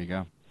 There you go.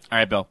 All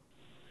right,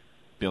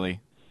 Billy,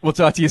 we'll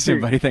talk to you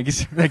soon, buddy. Thank you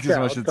so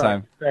much for the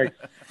time. Thanks.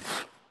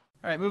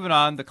 All right, moving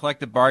on. The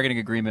collective bargaining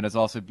agreement is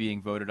also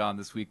being voted on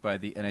this week by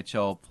the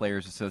NHL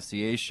Players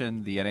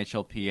Association. The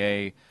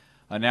NHLPA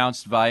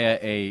announced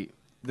via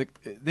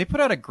they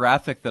put out a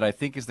graphic that I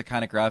think is the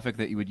kind of graphic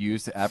that you would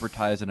use to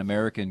advertise an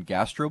American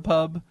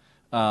gastropub,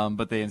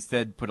 but they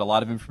instead put a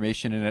lot of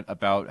information in it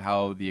about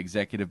how the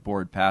executive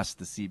board passed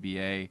the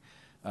CBA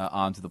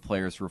on to the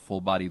players for a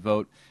full-body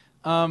vote.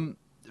 From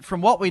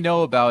what we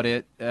know about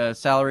it,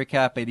 salary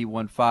cap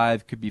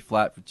 81.5 could be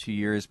flat for 2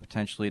 years,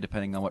 potentially,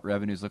 depending on what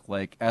revenues look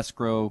like.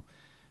 Escrow,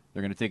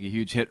 they're going to take a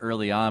huge hit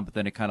early on, but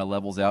then it kind of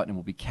levels out and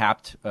will be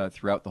capped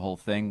throughout the whole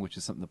thing, which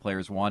is something the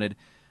players wanted.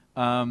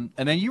 And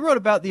then you wrote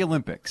about the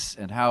Olympics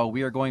and how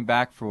we are going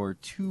back for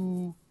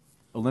 2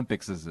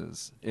 Olympics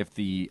if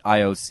the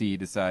IOC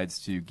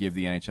decides to give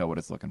the NHL what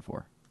it's looking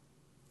for.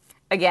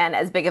 Again,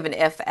 as big of an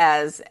if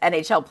as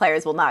NHL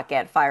players will not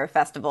get Fire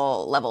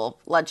Festival level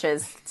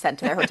lunches sent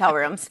to their hotel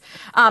rooms.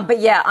 But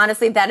yeah,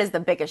 honestly, that is the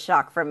biggest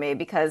shock for me,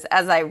 because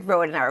as I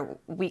wrote in our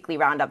weekly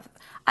roundup,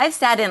 I've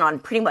sat in on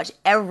pretty much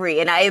every,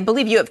 and I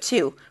believe you have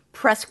too,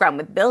 press scrum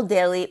with Bill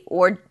Daly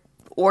or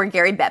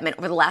Gary Bettman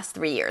over the last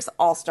 3 years.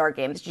 All-Star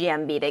games,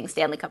 GM meetings,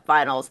 Stanley Cup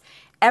finals.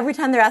 Every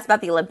time they're asked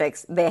about the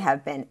Olympics, they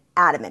have been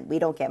adamant. We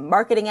don't get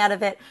marketing out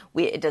of it.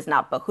 It does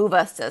not behoove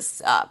us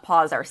to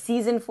pause our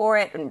season for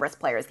it and risk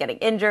players getting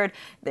injured.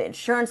 The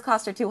insurance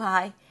costs are too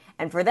high.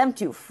 And for them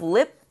to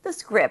flip the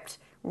script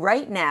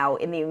right now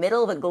in the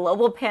middle of a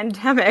global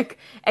pandemic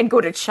and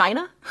go to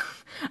China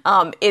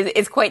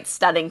is quite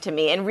stunning to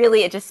me. And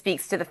really, it just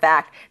speaks to the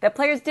fact that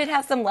players did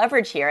have some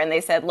leverage here. And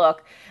they said,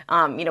 look,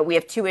 we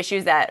have 2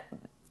 issues that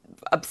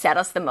upset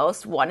us the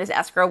most. One is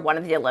escrow, one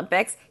is the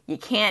Olympics. You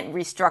can't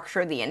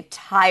restructure the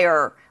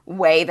entire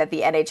way that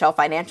the NHL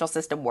financial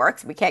system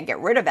works. We can't get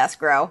rid of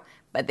escrow,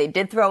 but they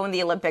did throw in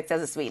the Olympics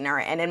as a sweetener.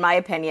 And in my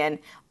opinion,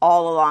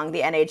 all along,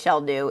 the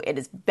NHL knew it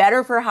is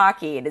better for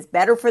hockey, it is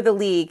better for the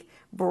league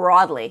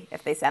broadly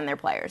if they send their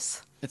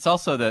players. It's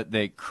also that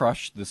they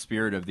crushed the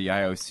spirit of the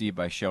IOC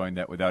by showing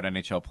that without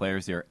NHL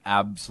players,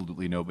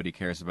 absolutely nobody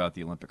cares about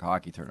the Olympic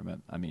hockey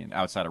tournament. I mean,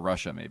 outside of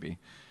Russia, maybe.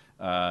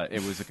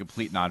 It was a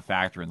complete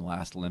non-factor in the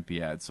last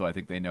Olympiad, so I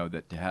think they know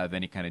that to have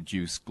any kind of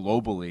juice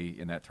globally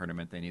in that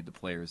tournament, they need the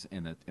players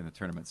in the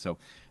tournament. So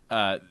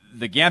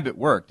the gambit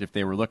worked if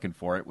they were looking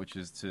for it, which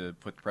is to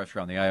put pressure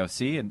on the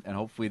IOC, and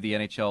hopefully the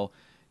NHL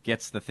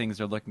gets the things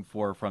they're looking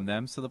for from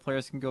them so the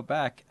players can go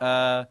back.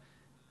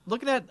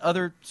 Looking at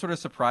other sort of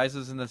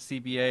surprises in the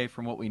CBA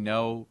from what we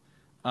know,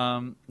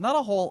 not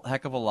a whole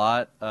heck of a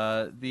lot.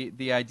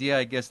 The idea,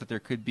 I guess, that there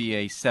could be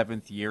a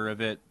 7th year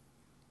of it,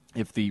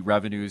 if the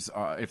revenues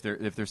are, if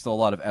there's still a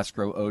lot of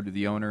escrow owed to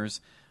the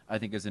owners, I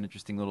think is an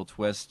interesting little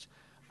twist.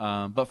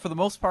 But for the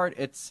most part,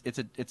 it's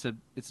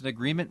an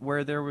agreement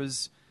where there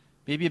was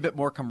maybe a bit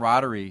more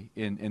camaraderie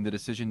in the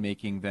decision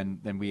making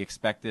than we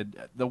expected.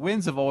 The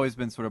winds have always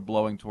been sort of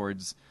blowing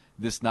towards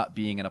this not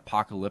being an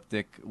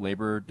apocalyptic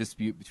labor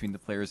dispute between the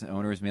players and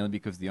owners, mainly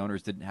because the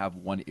owners didn't have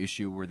one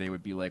issue where they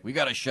would be like, we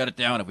got to shut it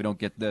down if we don't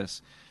get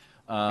this.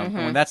 And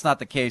when that's not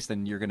the case,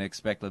 then you're going to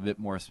expect a bit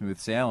more smooth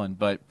sailing.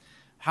 But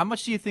how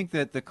much do you think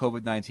that the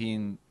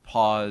COVID-19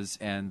 pause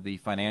and the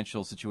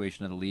financial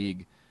situation of the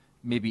league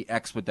maybe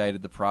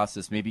expedited the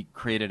process, maybe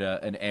created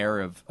an air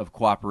of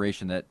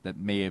cooperation that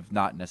may have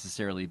not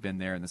necessarily been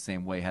there in the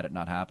same way had it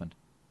not happened?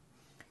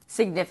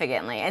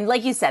 Significantly. And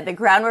like you said, the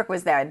groundwork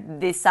was there.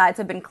 The sides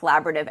have been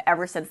collaborative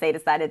ever since they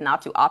decided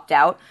not to opt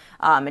out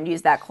and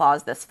use that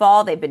clause this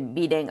fall. They've been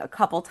meeting a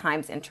couple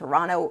times in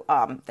Toronto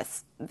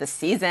this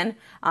season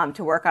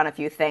to work on a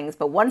few things.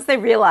 But once they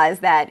realized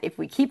that if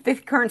we keep the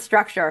current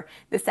structure,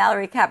 the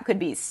salary cap could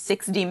be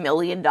 $60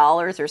 million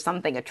or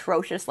something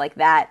atrocious like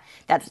that,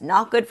 that's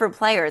not good for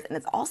players. And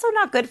it's also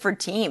not good for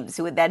teams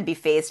who would then be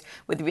faced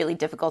with really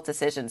difficult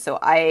decisions. So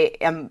I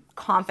am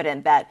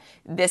confident that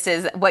this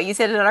is what you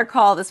said in our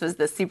call. This was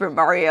the Super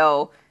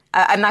Mario.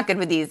 I'm not good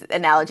with these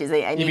analogies.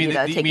 I need you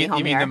to take me home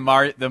you mean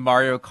here. the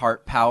Mario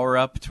Kart power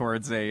up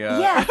towards a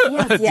yes,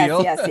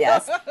 deal?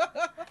 yes.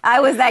 I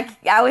was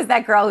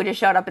that girl who just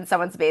showed up in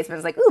someone's basement and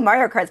was like, "Ooh,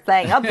 Mario Kart's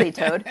playing ugly,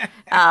 Toad."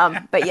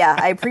 But yeah,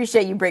 I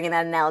appreciate you bringing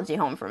that analogy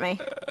home for me.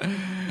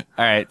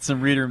 All right,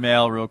 some reader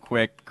mail real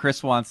quick.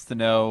 Chris wants to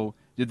know,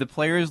 did the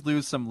players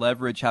lose some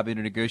leverage having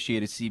to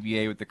negotiate a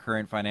CBA with the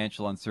current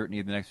financial uncertainty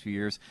of the next few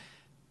years?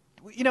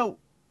 You know,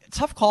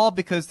 tough call,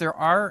 because there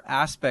are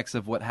aspects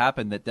of what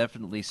happened that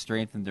definitely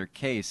strengthened their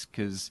case,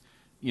 because,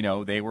 you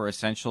know, they were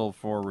essential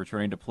for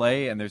returning to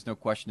play, and there's no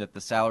question that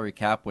the salary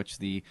cap, which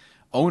the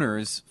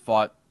owners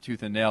fought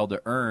tooth and nail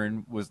to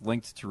earn, was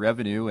linked to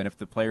revenue, and if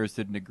the players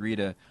didn't agree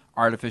to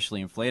artificially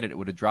inflate it, it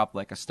would have dropped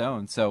like a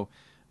stone. So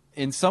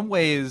in some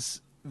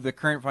ways, the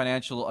current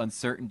financial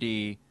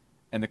uncertainty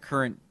and the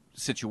current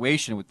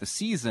situation with the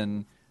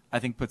season, I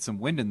think, put some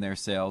wind in their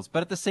sails.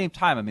 But at the same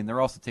time, I mean, they're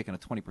also taking a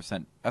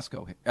 20%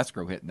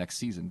 escrow hit next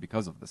season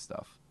because of this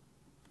stuff.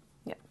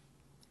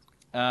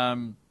 Yeah.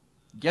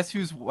 Guess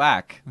who's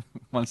whack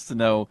wants to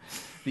know,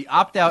 the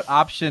opt-out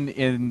option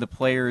in the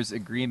players'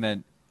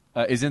 agreement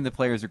is in the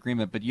players'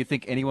 agreement, but do you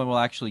think anyone will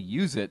actually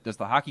use it? Does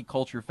the hockey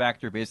culture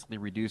factor basically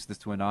reduce this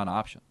to a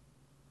non-option?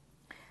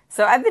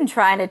 So I've been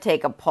trying to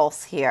take a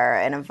pulse here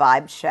and a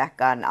vibe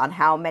check on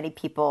how many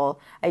people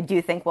I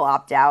do think will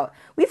opt out.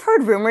 We've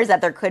heard rumors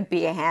that there could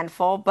be a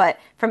handful, but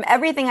from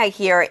everything I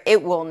hear,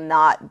 it will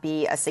not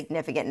be a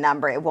significant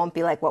number. It won't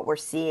be like what we're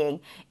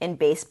seeing in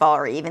baseball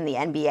or even the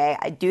NBA.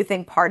 I do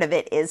think part of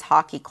it is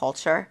hockey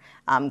culture.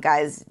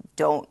 Guys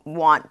don't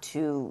want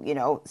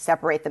to,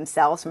 separate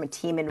themselves from a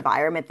team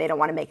environment. They don't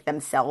want to make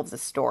themselves a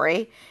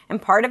story.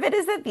 And part of it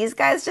is that these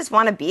guys just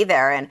want to be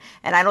there. And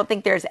I don't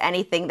think there's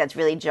anything that's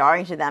really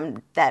jarring to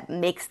them that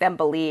makes them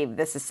believe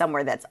this is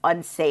somewhere that's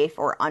unsafe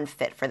or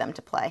unfit for them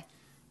to play.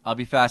 I'll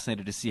be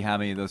fascinated to see how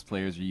many of those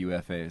players are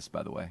UFAs,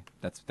 by the way.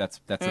 That's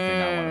the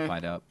thing I want to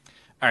find out.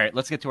 All right,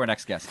 let's get to our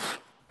next guest.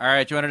 All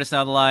right, joining us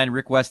on the line,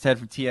 Rick Westhead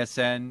from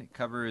TSN,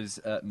 covers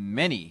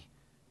many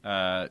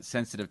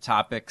sensitive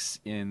topics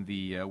in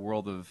the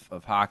world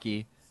of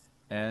hockey,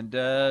 and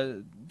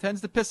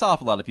tends to piss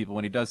off a lot of people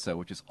when he does so,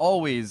 which is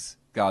always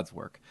God's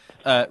work.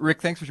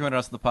 Rick, thanks for joining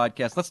us on the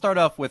podcast. Let's start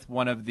off with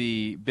one of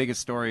the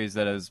biggest stories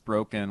that has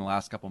broken in the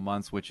last couple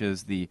months, which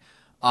is the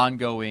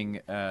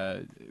ongoing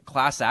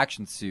class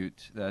action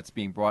suit that's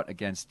being brought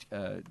against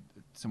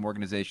some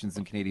organizations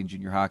in Canadian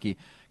junior hockey.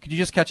 Could you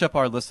just catch up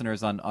our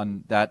listeners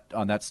on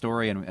that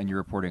story and your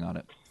reporting on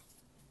it?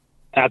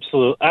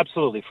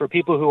 Absolutely. For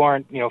people who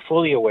aren't,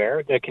 fully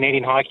aware, the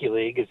Canadian Hockey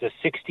League is a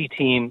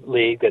 60-team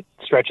league that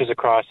stretches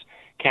across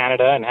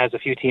Canada and has a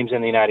few teams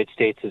in the United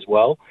States as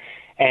well.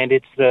 And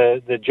it's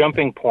the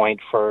jumping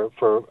point for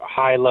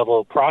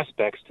high-level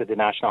prospects to the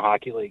National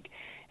Hockey League.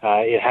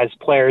 It has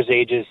players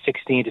ages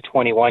 16 to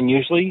 21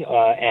 usually,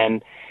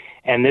 and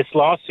this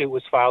lawsuit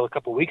was filed a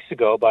couple weeks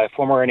ago by a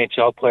former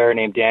NHL player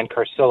named Dan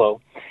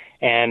Carcillo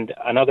and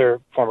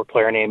another former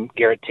player named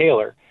Garrett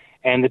Taylor.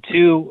 And the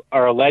two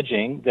are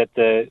alleging that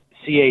the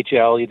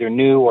CHL either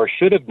knew or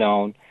should have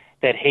known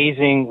that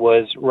hazing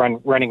was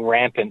running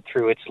rampant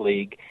through its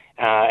league,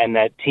 and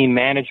that team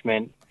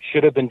management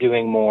should have been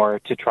doing more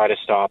to try to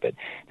stop it.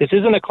 This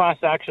isn't a class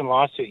action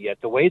lawsuit yet.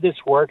 The way this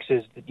works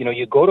is,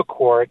 you go to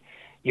court,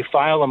 you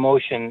file a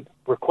motion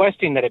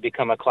requesting that it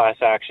become a class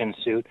action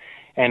suit,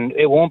 and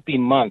it won't be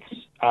months,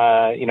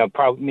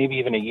 probably maybe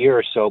even a year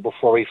or so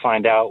before we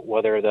find out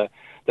whether the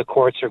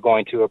courts are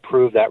going to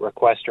approve that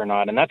request or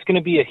not. And that's going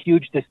to be a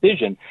huge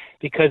decision,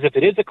 because if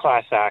it is a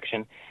class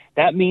action,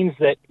 that means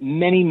that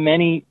many,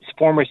 many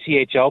former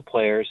CHL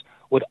players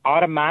would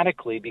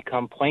automatically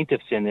become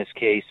plaintiffs in this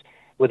case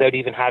without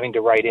even having to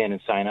write in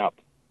and sign up.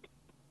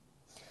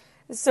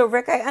 So,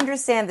 Rick, I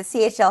understand the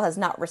CHL has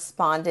not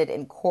responded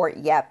in court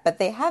yet, but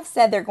they have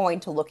said they're going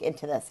to look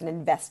into this and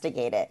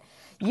investigate it.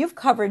 You've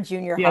covered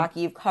junior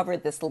hockey, you've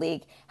covered this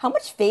league. How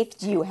much faith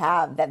do you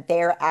have that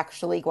they're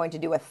actually going to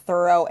do a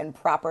thorough and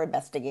proper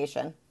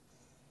investigation?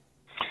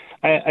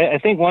 I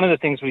think one of the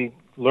things we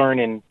learn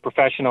in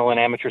professional and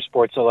amateur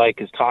sports alike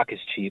is talk is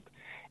cheap.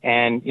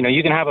 And,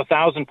 you can have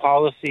 1,000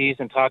 policies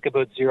and talk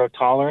about zero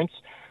tolerance.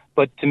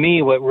 But to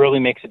me, what really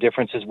makes a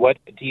difference is what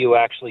do you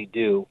actually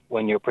do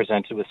when you're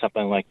presented with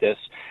something like this?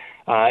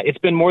 It's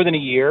been more than a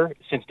year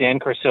since Dan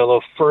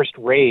Carcillo first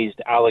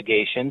raised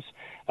allegations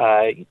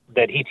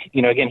that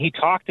he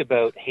talked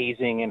about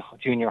hazing in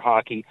junior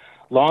hockey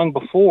long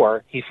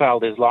before he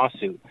filed his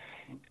lawsuit.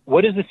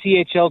 What has the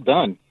CHL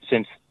done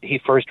since he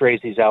first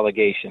raised these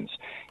allegations?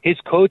 His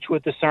coach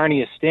with the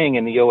Sarnia Sting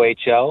in the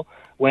OHL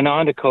went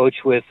on to coach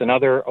with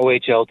another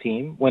OHL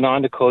team, went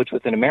on to coach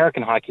with an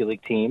American Hockey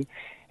League team,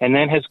 and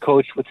then has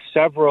coached with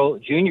several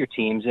junior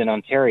teams in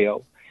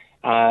Ontario.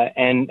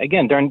 And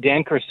again,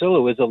 Dan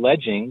Carcillo is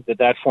alleging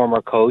that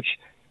former coach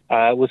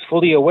was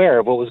fully aware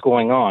of what was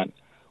going on.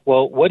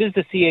 Well, what has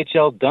the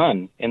CHL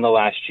done in the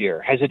last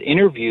year? Has it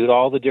interviewed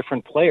all the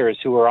different players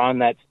who were on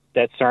that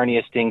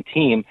Sarnia Sting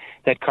team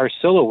that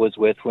Carcillo was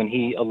with when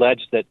he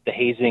alleged that the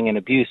hazing and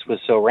abuse was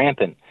so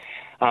rampant?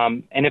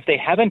 And if they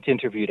haven't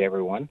interviewed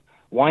everyone,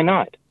 why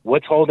not?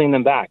 What's holding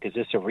them back? Is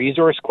this a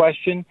resource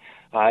question?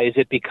 Is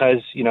it because,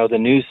 the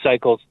news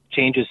cycle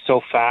changes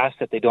so fast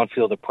that they don't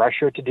feel the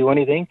pressure to do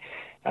anything?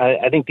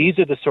 I think these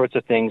are the sorts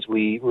of things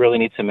we really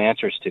need some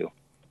answers to.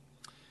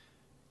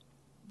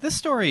 This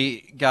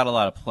story got a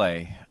lot of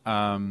play.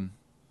 I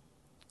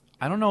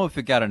don't know if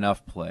it got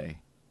enough play.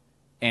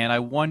 And I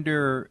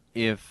wonder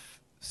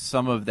if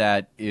some of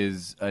that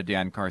is a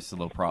Dan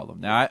Carcillo problem.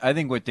 Now, I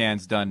think what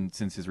Dan's done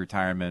since his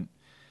retirement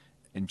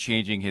in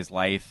changing his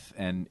life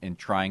and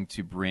trying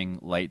to bring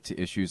light to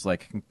issues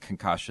like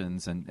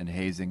concussions and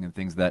hazing and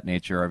things of that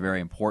nature are very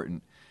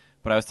important.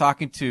 But I was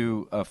talking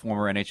to a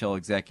former NHL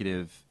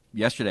executive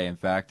yesterday, in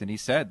fact, and he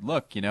said,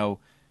 look,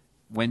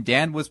 when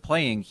Dan was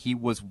playing, he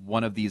was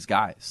one of these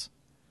guys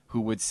who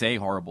would say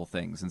horrible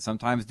things and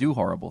sometimes do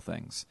horrible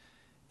things.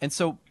 And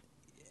so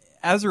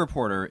as a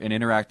reporter and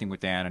interacting with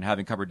Dan and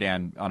having covered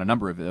Dan on a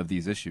number of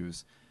these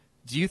issues,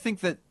 do you think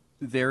that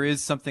there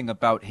is something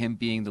about him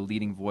being the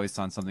leading voice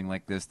on something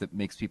like this that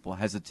makes people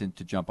hesitant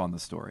to jump on the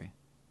story?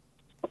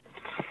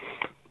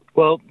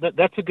 Well,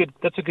 that's a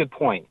good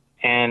point.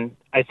 And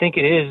I think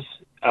it is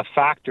a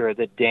factor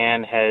that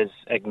Dan has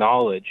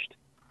acknowledged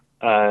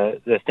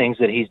the things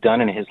that he's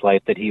done in his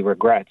life that he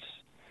regrets.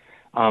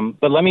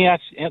 But let me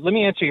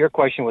answer your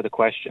question with a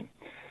question.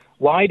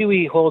 Why do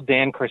we hold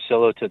Dan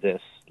Carcillo to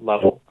this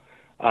level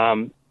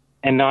and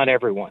not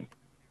everyone?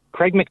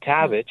 Craig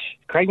McTavish,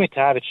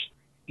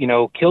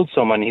 killed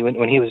someone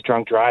when he was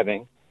drunk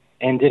driving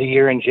and did a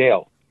year in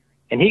jail.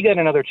 And he got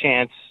another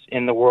chance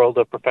in the world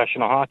of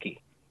professional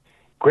hockey.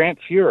 Grant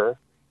Fuhrer,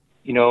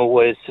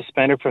 was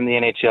suspended from the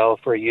NHL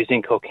for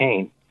using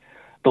cocaine.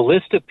 The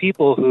list of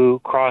people who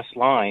cross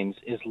lines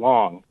is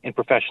long in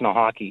professional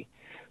hockey.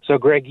 So,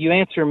 Greg, you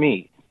answer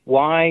me.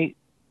 Why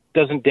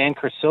doesn't Dan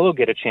Carcillo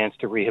get a chance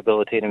to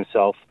rehabilitate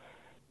himself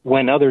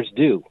when others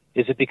do?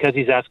 Is it because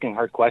he's asking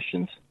hard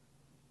questions?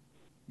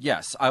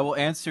 Yes, I will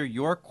answer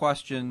your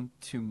question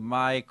to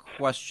my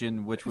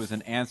question, which was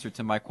an answer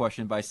to my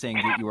question by saying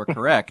that you are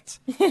correct.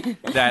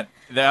 That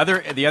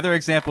the other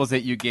examples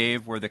that you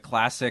gave were the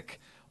classic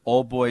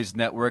old boys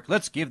network.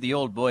 Let's give the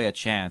old boy a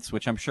chance,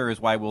 which I'm sure is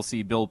why we'll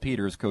see Bill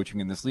Peters coaching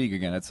in this league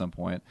again at some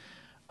point.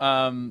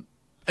 And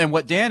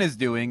what Dan is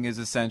doing is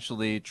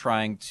essentially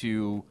trying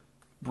to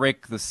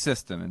break the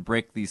system and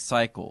break these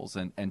cycles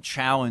and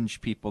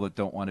challenge people that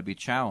don't want to be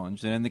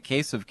challenged. And in the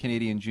case of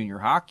Canadian junior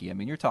hockey, I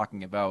mean, you're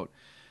talking about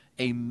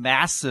a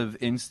massive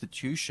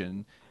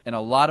institution and a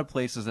lot of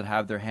places that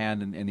have their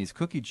hand in these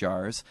cookie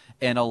jars,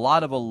 and a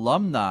lot of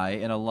alumni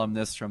and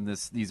alumnus from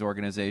these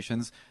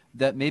organizations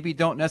that maybe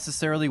don't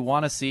necessarily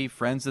want to see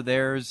friends of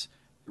theirs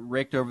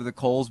raked over the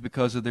coals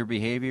because of their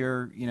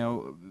behavior,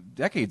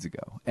 decades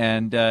ago.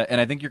 And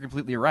I think you're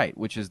completely right,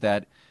 which is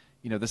that,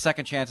 the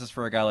second chances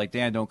for a guy like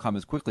Dan don't come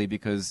as quickly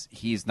because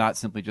he's not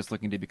simply just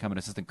looking to become an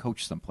assistant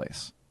coach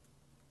someplace.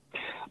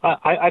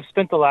 I've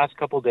spent the last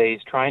couple of days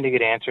trying to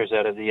get answers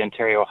out of the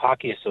Ontario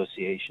Hockey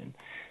Association.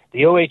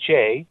 The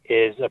OHA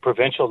is a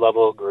provincial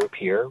level group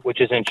here, which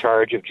is in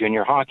charge of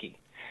junior hockey.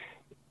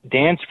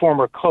 Dan's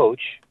former coach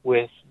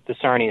with the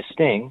Sarnia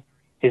Sting,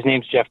 his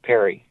name's Jeff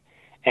Perry.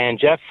 And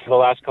Jeff, for the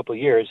last couple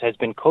of years, has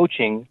been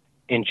coaching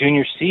in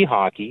junior C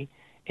hockey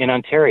in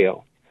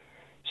Ontario.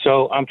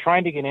 So I'm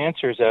trying to get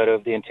answers out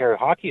of the Ontario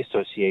Hockey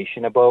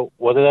Association about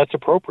whether that's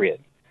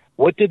appropriate.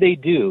 What do they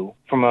do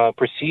from a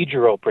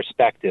procedural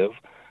perspective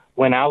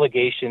when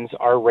allegations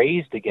are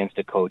raised against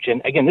a coach?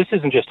 And again, this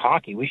isn't just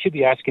hockey. We should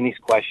be asking these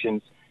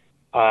questions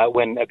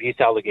when abuse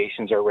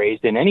allegations are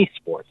raised in any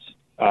sports.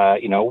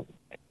 So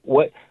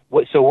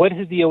what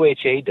has the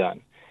OHA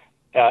done?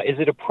 Is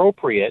it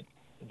appropriate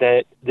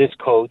that this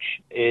coach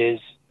is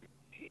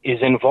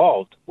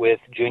involved with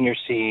junior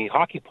C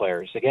hockey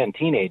players, again,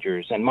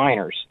 teenagers and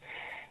minors?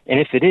 And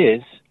if it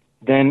is,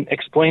 then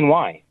explain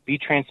why. Be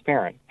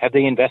transparent. Have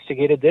they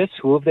investigated this?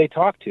 Who have they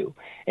talked to?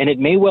 And it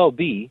may well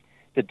be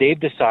that they've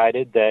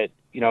decided that,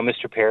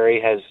 Mr. Perry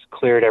has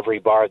cleared every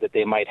bar that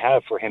they might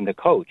have for him to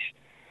coach.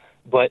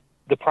 But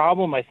the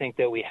problem I think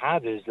that we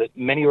have is that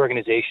many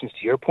organizations,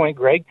 to your point,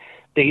 Greg,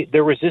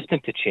 they're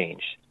resistant to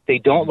change. They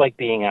don't like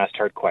being asked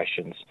hard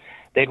questions.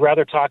 They'd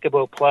rather talk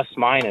about plus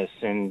minus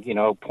and,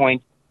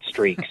 point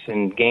streaks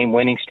and game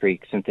winning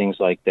streaks and things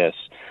like this.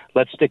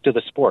 Let's stick to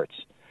the sports.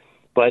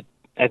 But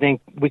I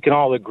think we can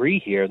all agree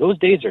here, those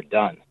days are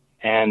done.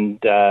 And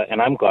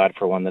I'm glad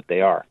for one that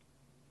they are.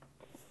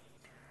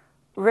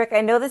 Rick,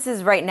 I know this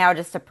is right now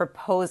just a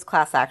proposed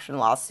class action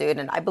lawsuit,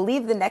 and I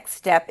believe the next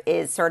step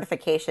is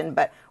certification,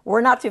 but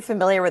we're not too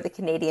familiar with the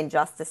Canadian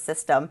justice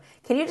system.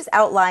 Can you just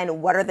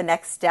outline what are the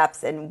next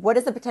steps and what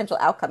is the potential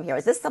outcome here?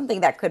 Is this something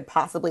that could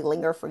possibly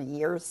linger for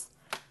years?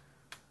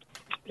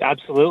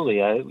 Absolutely.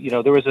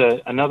 There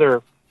was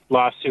another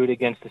lawsuit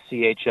against the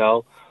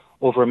CHL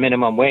over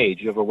minimum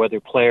wage, over whether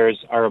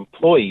players are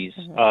employees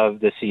of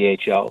the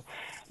CHL.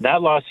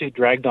 That lawsuit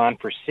dragged on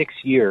for 6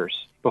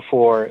 years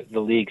before the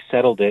league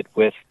settled it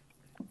with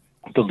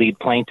the lead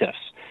plaintiffs,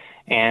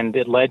 and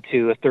it led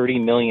to a $30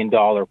 million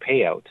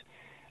payout.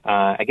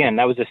 Again,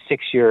 that was a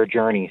 6-year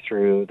journey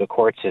through the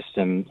court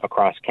system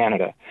across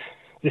Canada.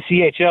 The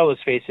CHL is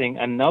facing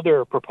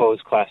another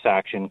proposed class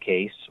action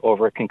case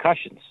over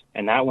concussions,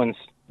 and that one's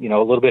a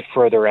little bit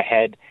further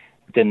ahead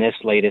than this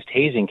latest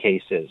hazing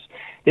case is.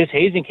 This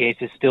hazing case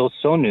is still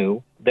so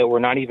new that we're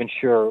not even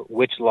sure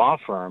which law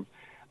firm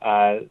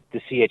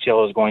the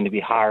CHL is going to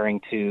be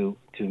hiring to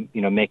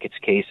make its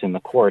case in the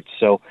courts.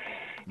 So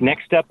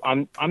next step,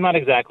 I'm not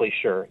exactly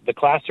sure. The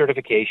class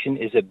certification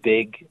is a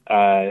big,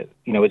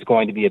 it's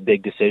going to be a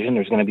big decision.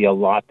 There's going to be a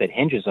lot that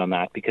hinges on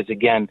that because,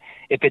 again,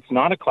 if it's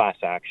not a class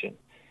action,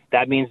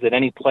 that means that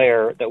any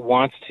player that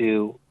wants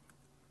to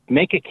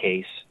make a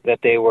case that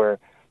they were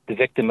the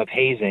victim of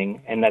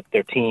hazing and that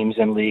their teams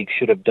and leagues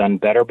should have done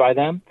better by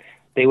them,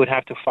 they would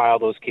have to file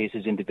those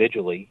cases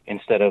individually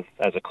instead of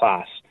as a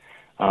class.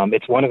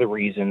 It's one of the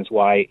reasons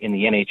why in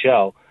the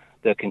NHL,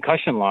 the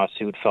concussion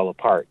lawsuit fell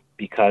apart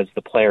because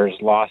the players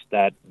lost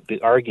that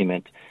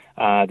argument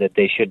that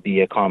they should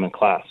be a common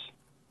class.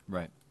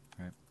 Right.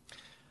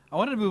 I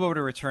wanted to move over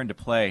to return to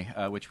play,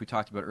 which we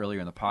talked about earlier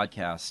in the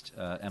podcast,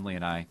 Emily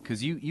and I,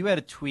 because you had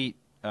a tweet,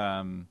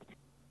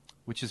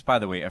 which is, by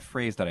the way, a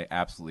phrase that I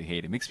absolutely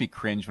hate. It makes me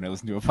cringe when I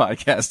listen to a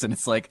podcast, and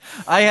it's like,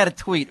 I had a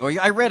tweet, or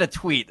I read a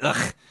tweet.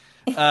 Ugh.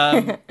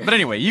 But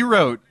anyway, you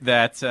wrote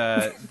that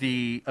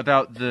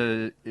about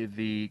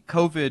the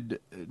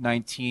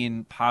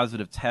COVID-19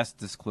 positive test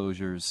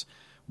disclosures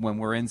when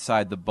we're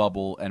inside the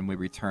bubble and we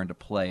return to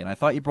play. And I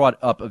thought you brought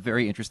up a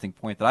very interesting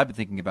point that I've been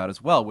thinking about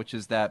as well, which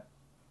is that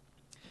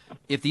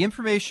if the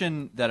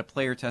information that a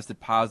player tested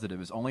positive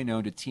is only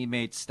known to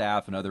teammates,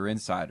 staff, and other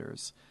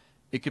insiders,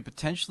 it could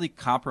potentially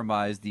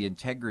compromise the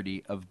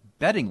integrity of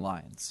betting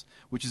lines,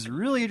 which is a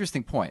really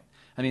interesting point.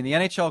 I mean, the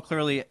NHL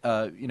clearly,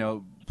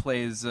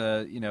 plays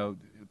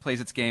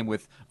its game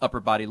with upper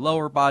body,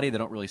 lower body. They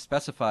don't really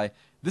specify.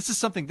 This is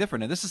something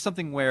different, and this is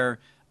something where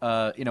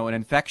an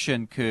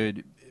infection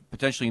could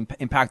potentially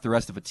impact the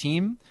rest of a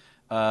team.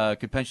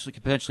 Could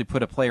potentially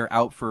put a player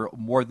out for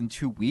more than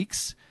 2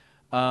 weeks.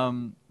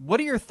 What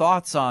are your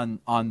thoughts on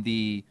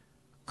the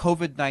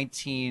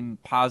COVID-19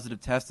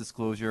 positive test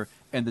disclosure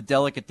and the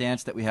delicate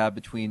dance that we have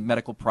between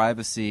medical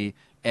privacy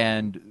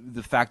and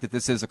the fact that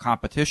this is a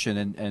competition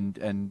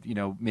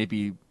and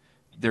maybe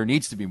there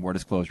needs to be more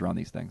disclosure on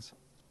these things?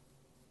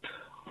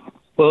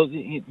 Well,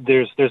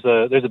 there's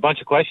a bunch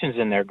of questions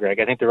in there, Greg.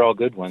 I think they're all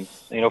good ones.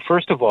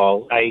 First of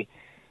all, I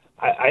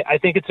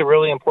think it's a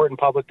really important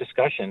public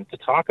discussion to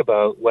talk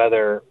about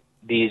whether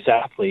these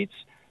athletes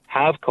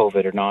have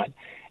COVID or not.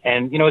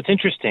 And, it's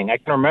interesting. I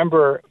can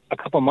remember a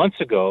couple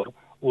months ago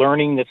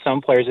learning that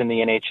some players in the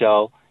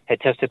NHL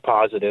had tested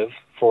positive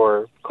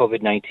for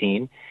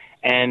COVID-19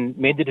 and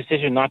made the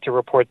decision not to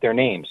report their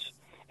names.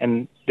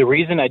 And the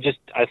reason I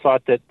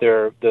thought that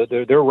their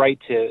right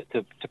to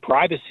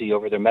privacy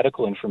over their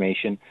medical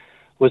information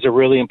was a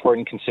really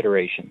important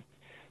consideration.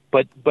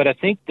 But I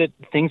think that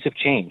things have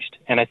changed,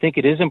 and I think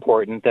it is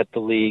important that the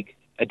league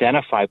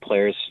identify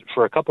players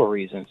for a couple of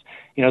reasons.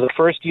 The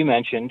first you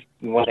mentioned,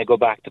 when they go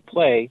back to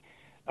play,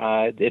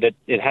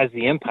 it has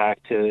the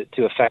impact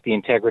to affect the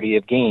integrity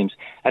of games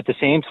at the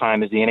same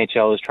time as the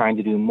NHL is trying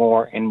to do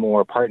more and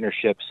more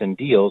partnerships and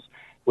deals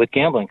with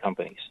gambling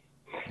companies.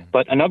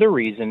 But another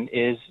reason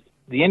is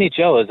the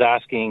NHL is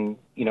asking,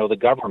 the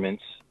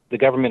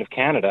government of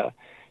Canada,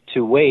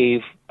 to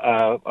waive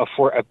a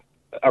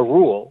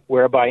rule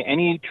whereby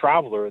any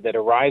traveler that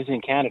arrives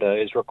in Canada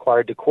is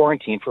required to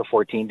quarantine for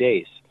 14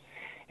 days.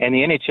 And the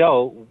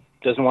NHL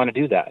doesn't want to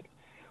do that.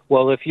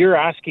 Well, if you're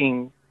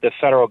asking the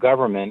federal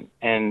government,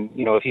 and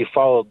if you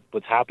followed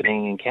what's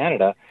happening in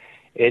Canada,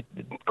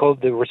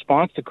 the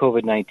response to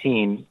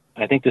COVID-19,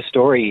 I think the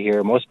story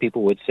here, most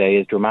people would say,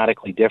 is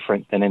dramatically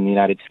different than in the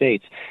United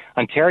States.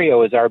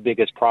 Ontario is our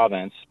biggest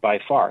province by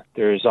far.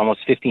 There's almost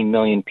 15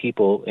 million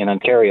people in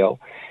Ontario,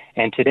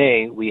 And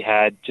today we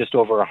had just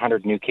over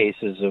 100 new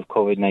cases of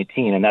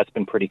COVID-19, and that's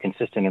been pretty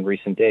consistent in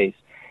recent days.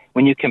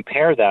 When you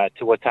compare that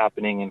to what's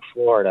happening in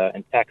Florida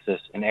and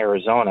Texas and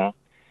Arizona,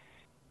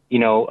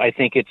 I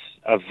think it's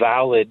a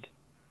valid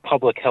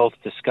public health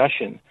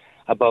discussion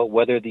about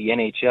whether the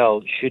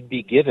NHL should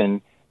be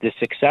given this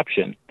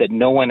exception that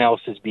no one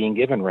else is being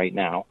given right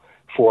now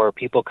for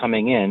people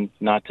coming in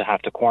not to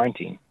have to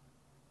quarantine.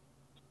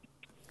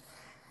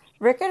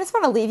 Rick, I just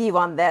want to leave you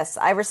on this.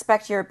 I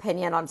respect your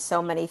opinion on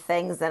so many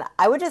things, and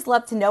I would just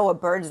love to know a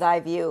bird's eye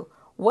view.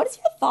 What is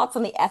your thoughts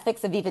on the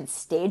ethics of even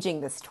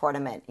staging this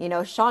tournament?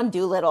 Sean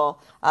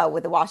Doolittle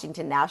with the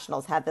Washington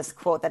Nationals had this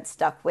quote that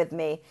stuck with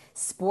me.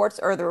 Sports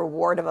are the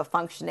reward of a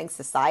functioning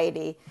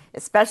society,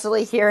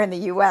 especially here in the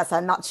U.S.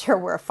 I'm not sure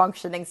we're a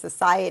functioning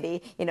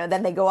society.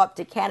 Then they go up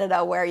to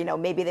Canada where,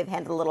 maybe they've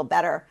handled a little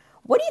better.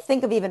 What do you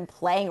think of even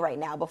playing right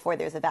now before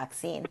there's a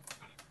vaccine?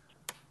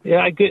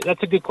 Yeah,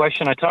 that's a good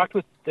question. I talked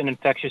with an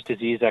infectious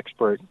disease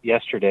expert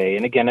yesterday.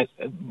 And again,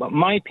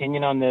 my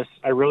opinion on this,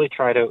 I really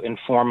try to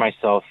inform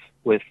myself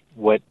with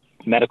what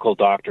medical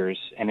doctors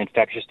and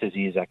infectious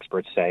disease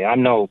experts say.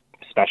 I'm no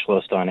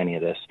specialist on any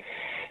of this.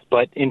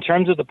 But in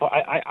terms of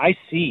I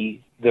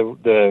see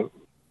the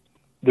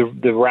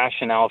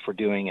rationale for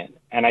doing it,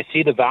 and I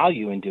see the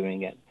value in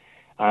doing it.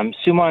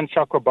 Suman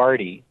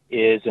Chakrabarty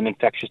is an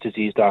infectious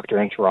disease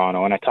doctor in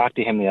Toronto, and I talked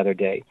to him the other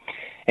day.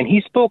 And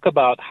he spoke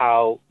about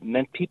how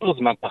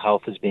people's mental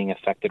health is being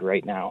affected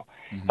right now,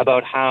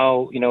 about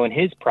how, in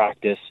his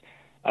practice,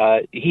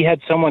 he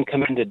had someone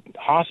come into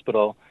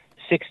hospital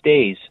 6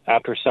 days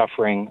after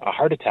suffering a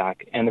heart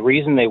attack. And the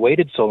reason they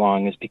waited so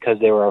long is because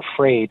they were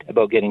afraid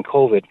about getting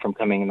COVID from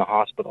coming in the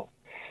hospital.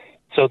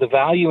 So the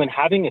value in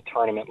having a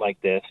tournament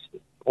like this,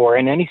 or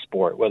in any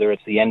sport, whether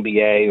it's the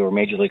NBA or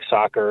Major League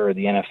Soccer or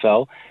the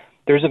NFL,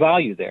 there's a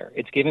value there.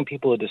 It's giving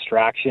people a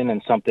distraction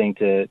and something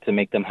to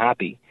make them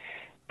happy.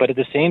 But at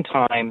the same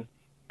time,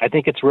 I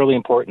think it's really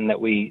important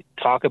that we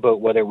talk about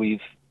whether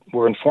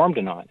we're informed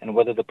or not, and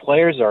whether the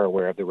players are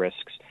aware of the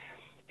risks.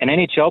 An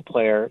NHL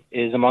player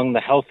is among the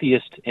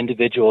healthiest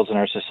individuals in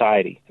our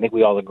society. I think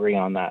we all agree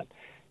on that.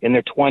 In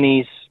their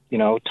 20s,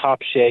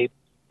 top shape,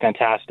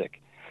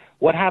 fantastic.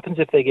 What happens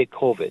if they get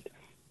COVID?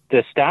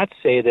 The stats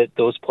say that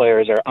those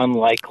players are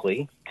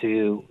unlikely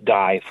to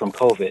die from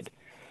COVID.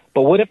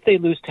 But what if they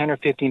lose 10 or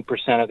 15%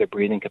 of their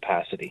breathing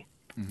capacity?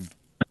 Mm-hmm.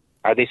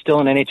 Are they still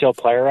an NHL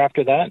player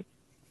after that?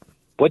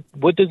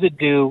 What does it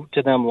do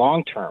to them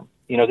long term?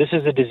 This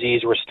is a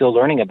disease we're still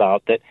learning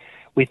about that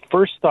we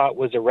first thought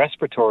was a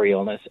respiratory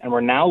illness, and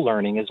we're now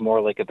learning is more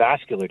like a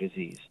vascular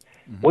disease.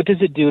 Mm-hmm. What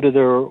could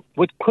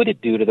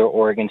it do to their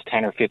organs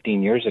 10 or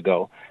 15 years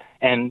ago?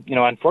 And,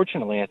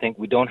 unfortunately, I think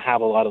we don't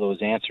have a lot of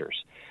those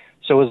answers.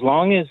 So as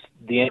long as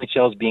the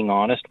NHL is being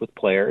honest with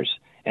players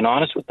and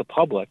honest with the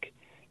public,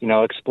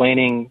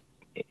 explaining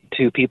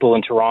to people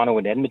in Toronto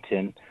and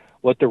Edmonton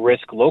what the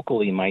risk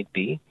locally might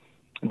be,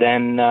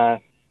 then,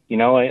 I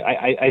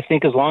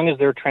think as long as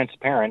they're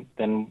transparent,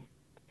 then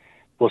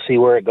we'll see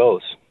where it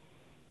goes.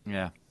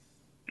 Yeah.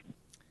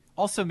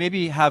 Also,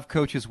 maybe have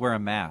coaches wear a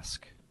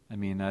mask. I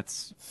mean,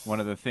 that's one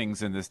of the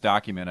things in this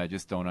document I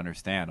just don't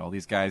understand. All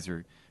these guys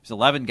there's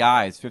 11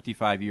 guys,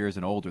 55 years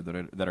and older,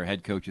 that are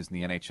head coaches in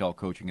the NHL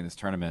coaching in this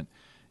tournament,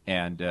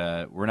 and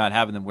we're not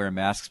having them wear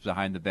masks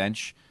behind the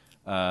bench,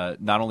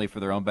 not only for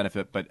their own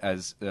benefit, but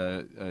as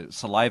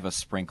saliva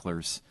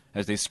sprinklers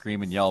as they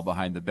scream and yell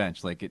behind the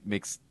bench. Like, it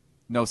makes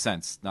no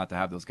sense not to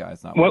have those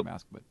guys not wear a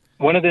mask. But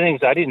one of the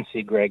things I didn't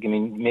see, Greg, I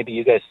mean, maybe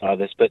you guys saw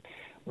this, but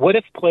what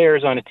if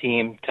players on a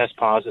team test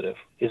positive?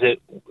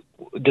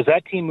 Does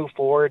that team move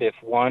forward if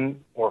 1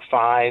 or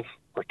 5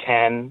 or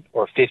 10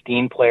 or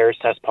 15 players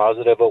test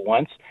positive at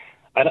once?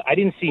 I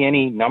didn't see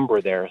any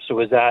number there. So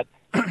is that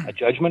a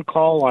judgment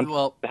call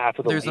on behalf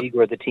of the league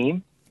or the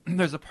team?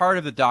 There's a part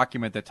of the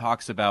document that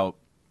talks about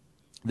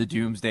the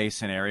doomsday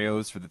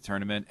scenarios for the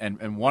tournament,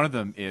 and one of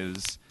them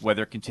is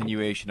whether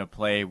continuation of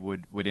play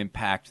would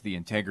impact the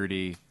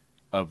integrity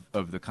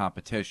of the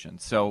competition.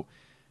 So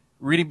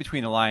reading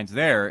between the lines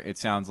there, it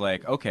sounds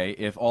like, okay,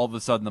 if all of a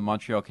sudden the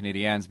Montreal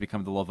Canadiens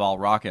become the Laval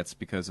Rockets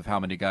because of how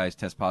many guys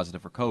test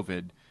positive for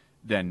COVID,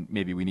 then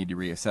maybe we need to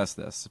reassess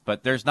this.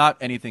 But there's not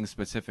anything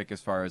specific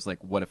as far as,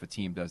 like, what if a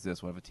team does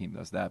this, what if a team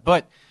does that.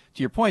 But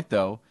to your point,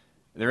 though,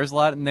 there is a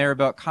lot in there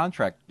about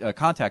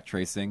contact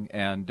tracing,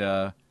 and,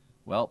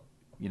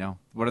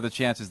 what are the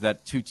chances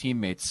that two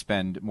teammates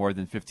spend more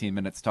than 15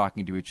 minutes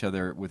talking to each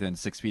other within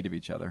 6 feet of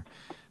each other?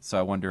 So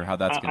I wonder how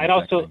that's going to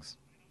affect things.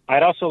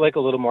 I'd also like a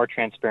little more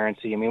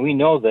transparency. I mean, we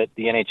know that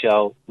the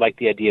NHL liked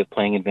the idea of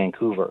playing in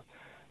Vancouver.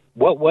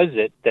 What was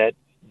it that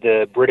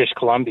the British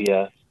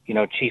Columbia,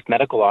 chief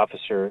medical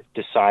officer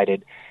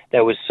decided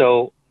that was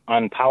so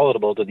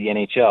unpalatable to the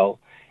NHL?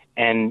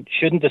 And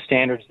shouldn't the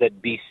standards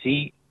that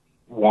BC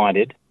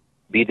wanted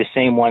be the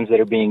same ones that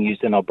are being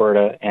used in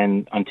Alberta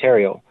and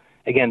Ontario?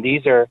 Again,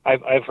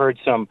 I've heard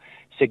some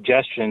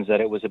suggestions that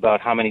it was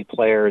about how many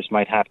players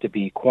might have to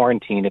be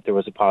quarantined if there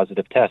was a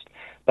positive test.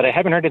 But I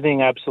haven't heard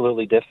anything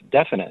absolutely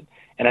definite.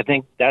 And I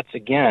think that's,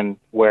 again,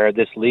 where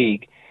this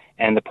league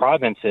And the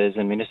provinces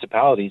and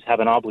municipalities have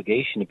an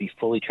obligation to be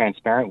fully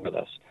transparent with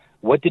us.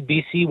 What did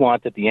BC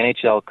want that the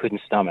NHL couldn't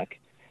stomach?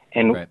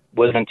 And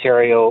was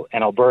Ontario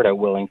and Alberta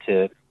willing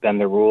to bend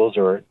the rules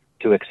or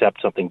to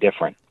accept something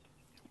different?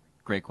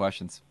 Great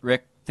questions.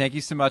 Rick, thank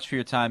you so much for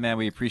your time, man.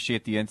 We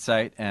appreciate the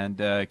insight,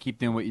 and keep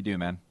doing what you do,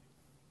 man.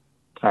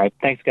 All right.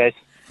 Thanks, guys.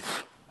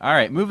 All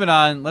right, moving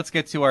on. Let's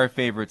get to our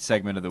favorite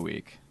segment of the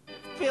week.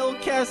 Phil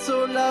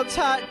Kessel loves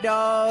hot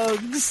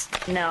dogs.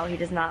 No, he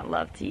does not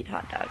love to eat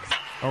hot dogs.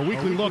 Our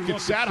weekly look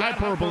at sad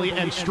hyperbole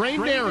and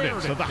strained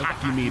narratives of the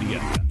hockey media.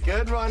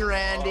 Good one,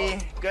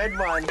 Randy. Good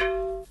one.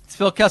 It's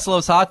Phil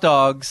Kesselow's Hot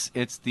Dogs.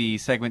 It's the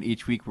segment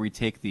each week where we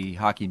take the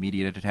hockey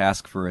media to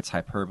task for its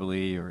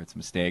hyperbole or its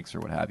mistakes or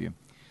what have you.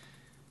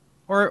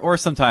 Or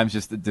sometimes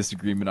just a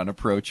disagreement on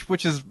approach,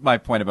 which is my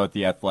point about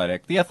The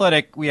Athletic. The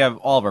Athletic, we have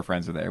all of our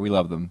friends are there. We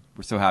love them.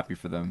 We're so happy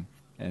for them.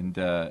 And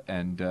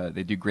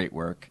they do great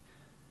work.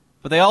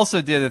 But they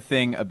also did a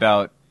thing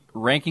about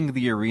ranking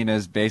the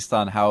arenas based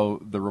on how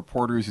the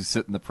reporters who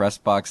sit in the press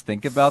box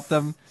think about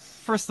them.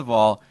 First of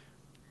all,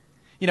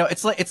 you know,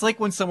 it's like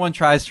when someone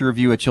tries to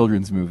review a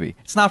children's movie.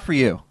 It's not for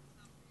you.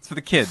 It's for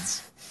the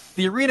kids.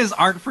 The arenas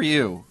aren't for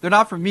you. They're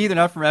not for me. They're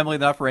not for Emily.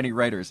 They're not for any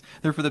writers.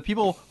 They're for the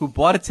people who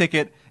bought a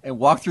ticket and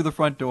walked through the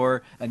front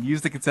door and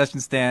used the concession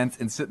stands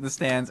and sit in the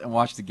stands and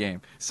watch the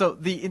game. So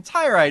the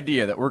entire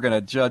idea that we're going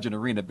to judge an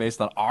arena based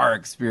on our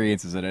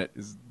experiences in it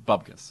is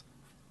bupkis.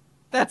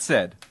 That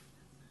said,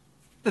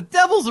 the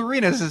Devils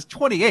Arena is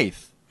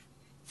 28th.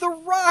 The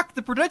Rock,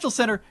 the Prudential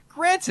Center,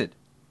 granted,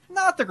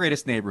 not the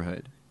greatest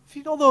neighborhood.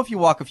 Although if you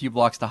walk a few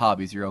blocks to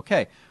Hobbies, you're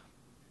okay.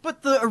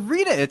 But the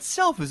arena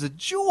itself is a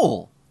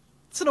jewel.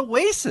 It's an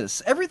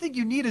oasis. Everything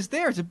you need is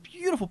there. It's a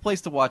beautiful place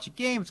to watch a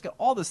game. It's got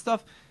all this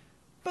stuff.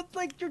 But,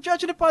 like, you're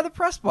judging it by the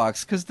press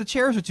box because the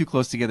chairs are too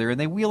close together and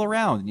they wheel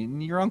around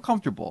and you're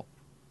uncomfortable.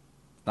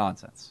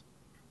 Nonsense.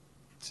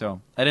 So,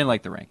 I didn't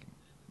like the ranking.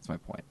 That's my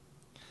point.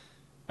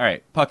 All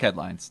right, puck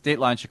headlines.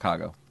 Dateline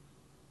Chicago.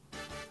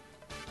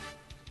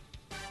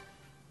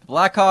 The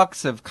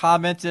Blackhawks have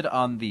commented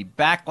on the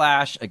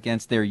backlash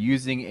against their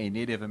using a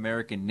Native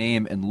American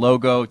name and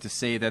logo to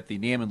say that the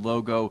name and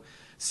logo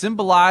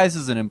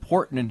symbolizes an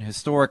important and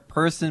historic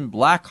person,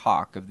 Black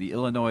Hawk of the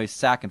Illinois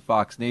Sac and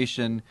Fox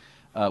Nation.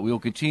 We will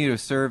continue to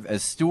serve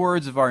as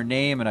stewards of our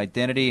name and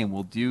identity, and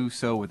will do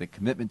so with a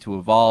commitment to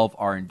evolve.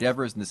 Our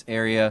endeavors in this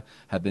area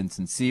have been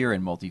sincere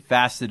and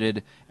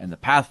multifaceted, and the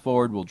path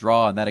forward will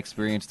draw on that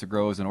experience to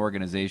grow as an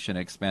organization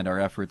and expand our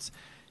efforts.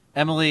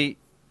 Emily,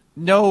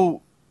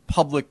 no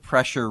public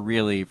pressure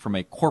really from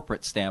a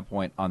corporate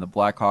standpoint on the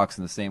Blackhawks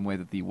in the same way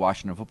that the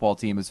Washington football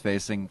team is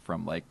facing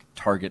from like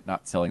Target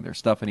not selling their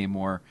stuff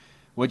anymore.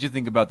 What do you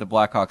think about the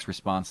Blackhawks'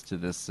 response to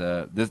this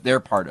their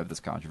part of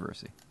this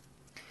controversy?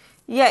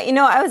 Yeah, you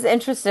know, I was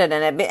interested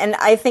in it, and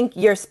I think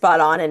you're spot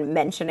on in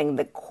mentioning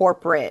the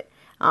corporate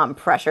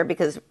pressure,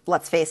 because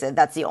let's face it,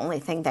 that's the only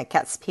thing that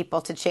gets people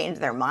to change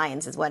their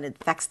minds is when it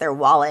affects their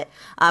wallet.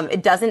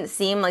 It doesn't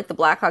seem like the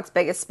Blackhawks'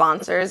 biggest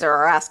sponsors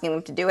are asking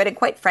them to do it, and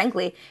quite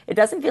frankly, it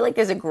doesn't feel like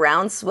there's a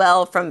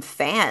groundswell from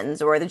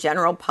fans or the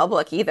general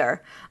public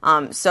either.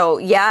 So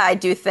yeah, I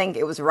do think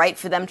it was right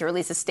for them to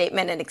release a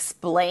statement and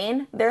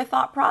explain their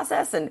thought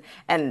process,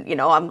 and you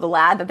know, I'm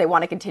glad that they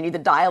want to continue the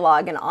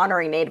dialogue and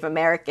honoring Native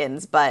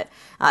Americans, but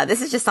this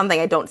is just something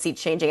I don't see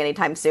changing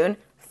anytime soon.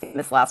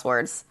 Famous last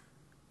words.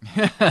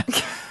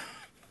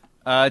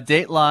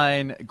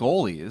 Dateline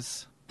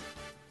goalies.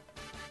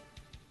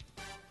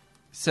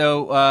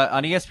 So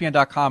on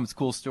ESPN.com, it's a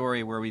cool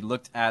story where we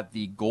looked at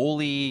the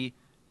goalie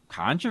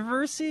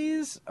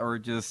controversies or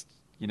just,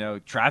 you know,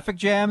 traffic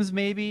jams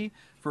maybe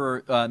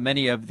for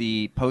many of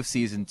the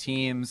postseason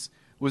teams.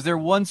 Was there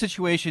one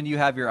situation you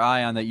have your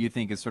eye on that you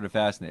think is sort of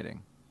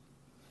fascinating?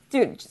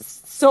 Dude,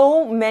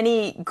 so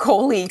many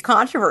goalie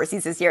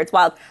controversies this year. It's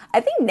wild. I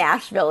think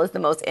Nashville is the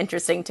most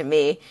interesting to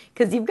me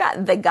because you've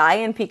got the guy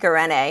in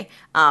Picarene,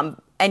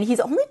 and he's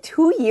only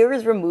 2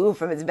 years removed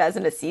from his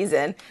Vezina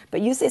season.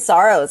 But Jussi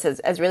Saros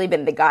has really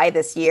been the guy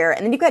this year.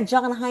 And then you've got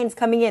John Hines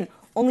coming in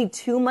only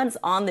 2 months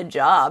on the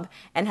job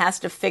and has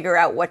to figure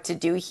out what to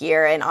do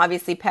here. And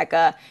obviously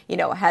Pekka, you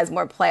know, has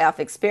more playoff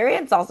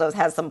experience, also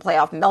has some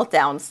playoff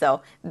meltdowns.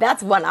 So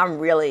that's one I'm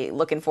really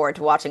looking forward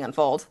to watching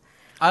unfold.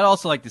 I'd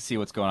also like to see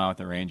what's going on with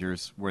the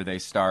Rangers, where they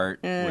start,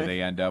 where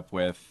they end up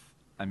with.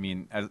 I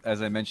mean,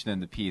 as I mentioned in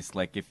the piece,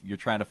 like if you're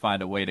trying to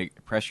find a way to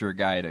pressure a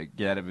guy to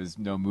get out of his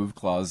no-move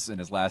clause in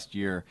his last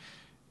year,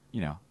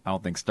 you know, I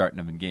don't think starting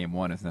him in game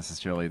one is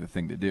necessarily the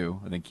thing to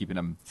do. I think keeping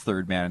him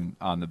third man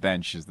on the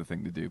bench is the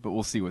thing to do. But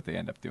we'll see what they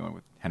end up doing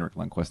with Henrik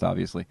Lundqvist,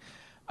 obviously.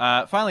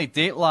 Finally,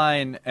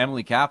 Dateline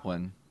Emily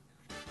Kaplan.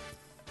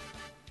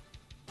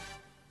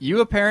 You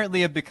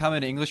apparently have become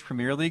an English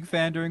Premier League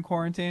fan during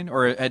quarantine,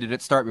 or did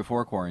it start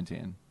before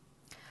quarantine?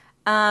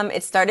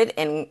 It started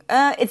in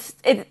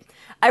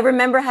I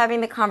remember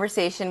having the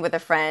conversation with a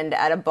friend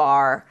at a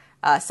bar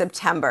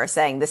September,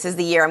 saying this is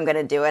the year I'm going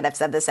to do it. I've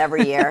said this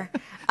every year.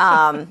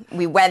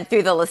 We went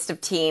through the list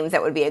of teams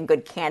that would be a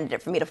good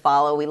candidate for me to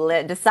follow. We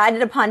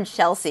decided upon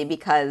Chelsea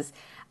because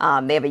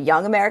They have a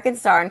young American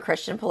star in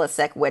Christian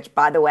Pulisic, which,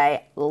 by the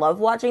way, love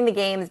watching the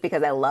games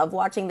because I love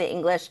watching the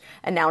English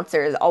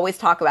announcers always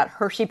talk about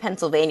Hershey,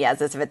 Pennsylvania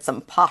as if it's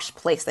some posh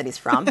place that he's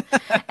from.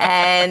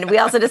 And we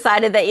also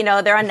decided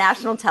that, they're on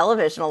national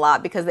television a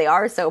lot because they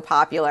are so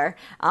popular.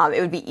 It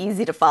would be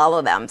easy to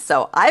follow them.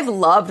 So I've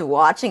loved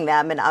watching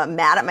them, and I'm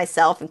mad at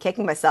myself and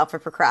kicking myself for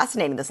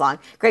procrastinating this long.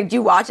 Greg, do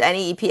you watch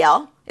any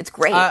EPL? It's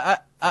great.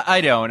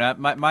 I don't.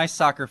 My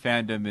soccer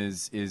fandom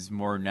is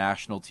more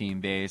national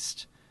team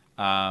based.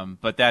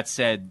 But that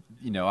said,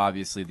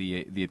 obviously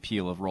the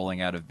appeal of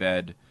rolling out of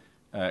bed,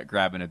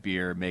 grabbing a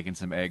beer, making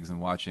some eggs, and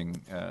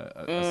watching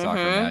a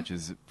soccer match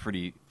is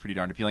pretty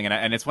darn appealing.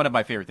 And it's one of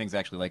my favorite things,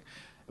 actually. Like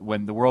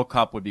when the World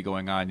Cup would be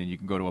going on, and you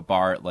can go to a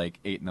bar at like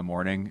 8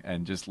 a.m.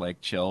 and just like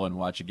chill and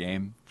watch a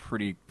game.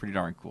 Pretty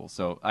darn cool.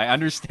 So I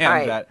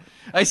understand that.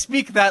 I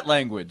speak that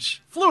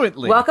language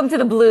fluently. Welcome to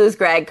the Blues,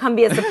 Greg. Come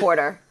be a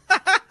supporter.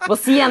 We'll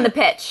see you on the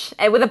pitch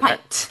with a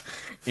pint.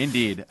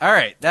 Indeed. All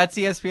right. That's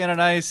ESPN on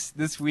Ice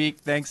this week.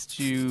 Thanks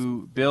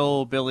to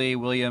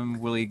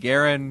Willie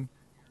Guerin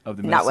of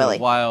the Minnesota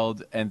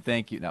Wild. And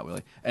thank you to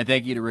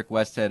Rick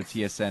Westhead of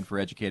TSN for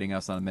educating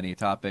us on many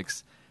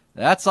topics.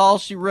 That's all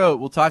she wrote.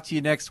 We'll talk to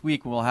you next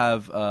week when we'll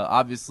have,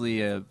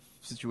 obviously, a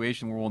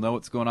situation where we'll know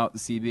what's going on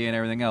with the CBA and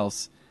everything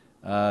else.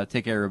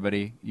 Take care,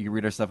 everybody. You can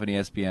read our stuff on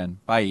ESPN.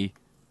 Bye.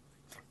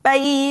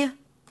 Bye.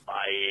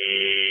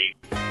 Bye.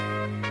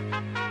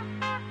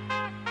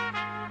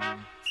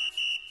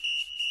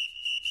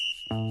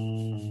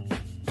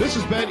 This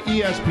has been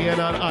ESPN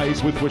on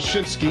Ice with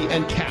Wyshynski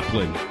and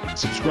Kaplan.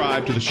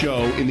 Subscribe to the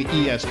show in the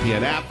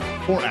ESPN app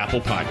or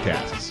Apple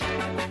Podcasts.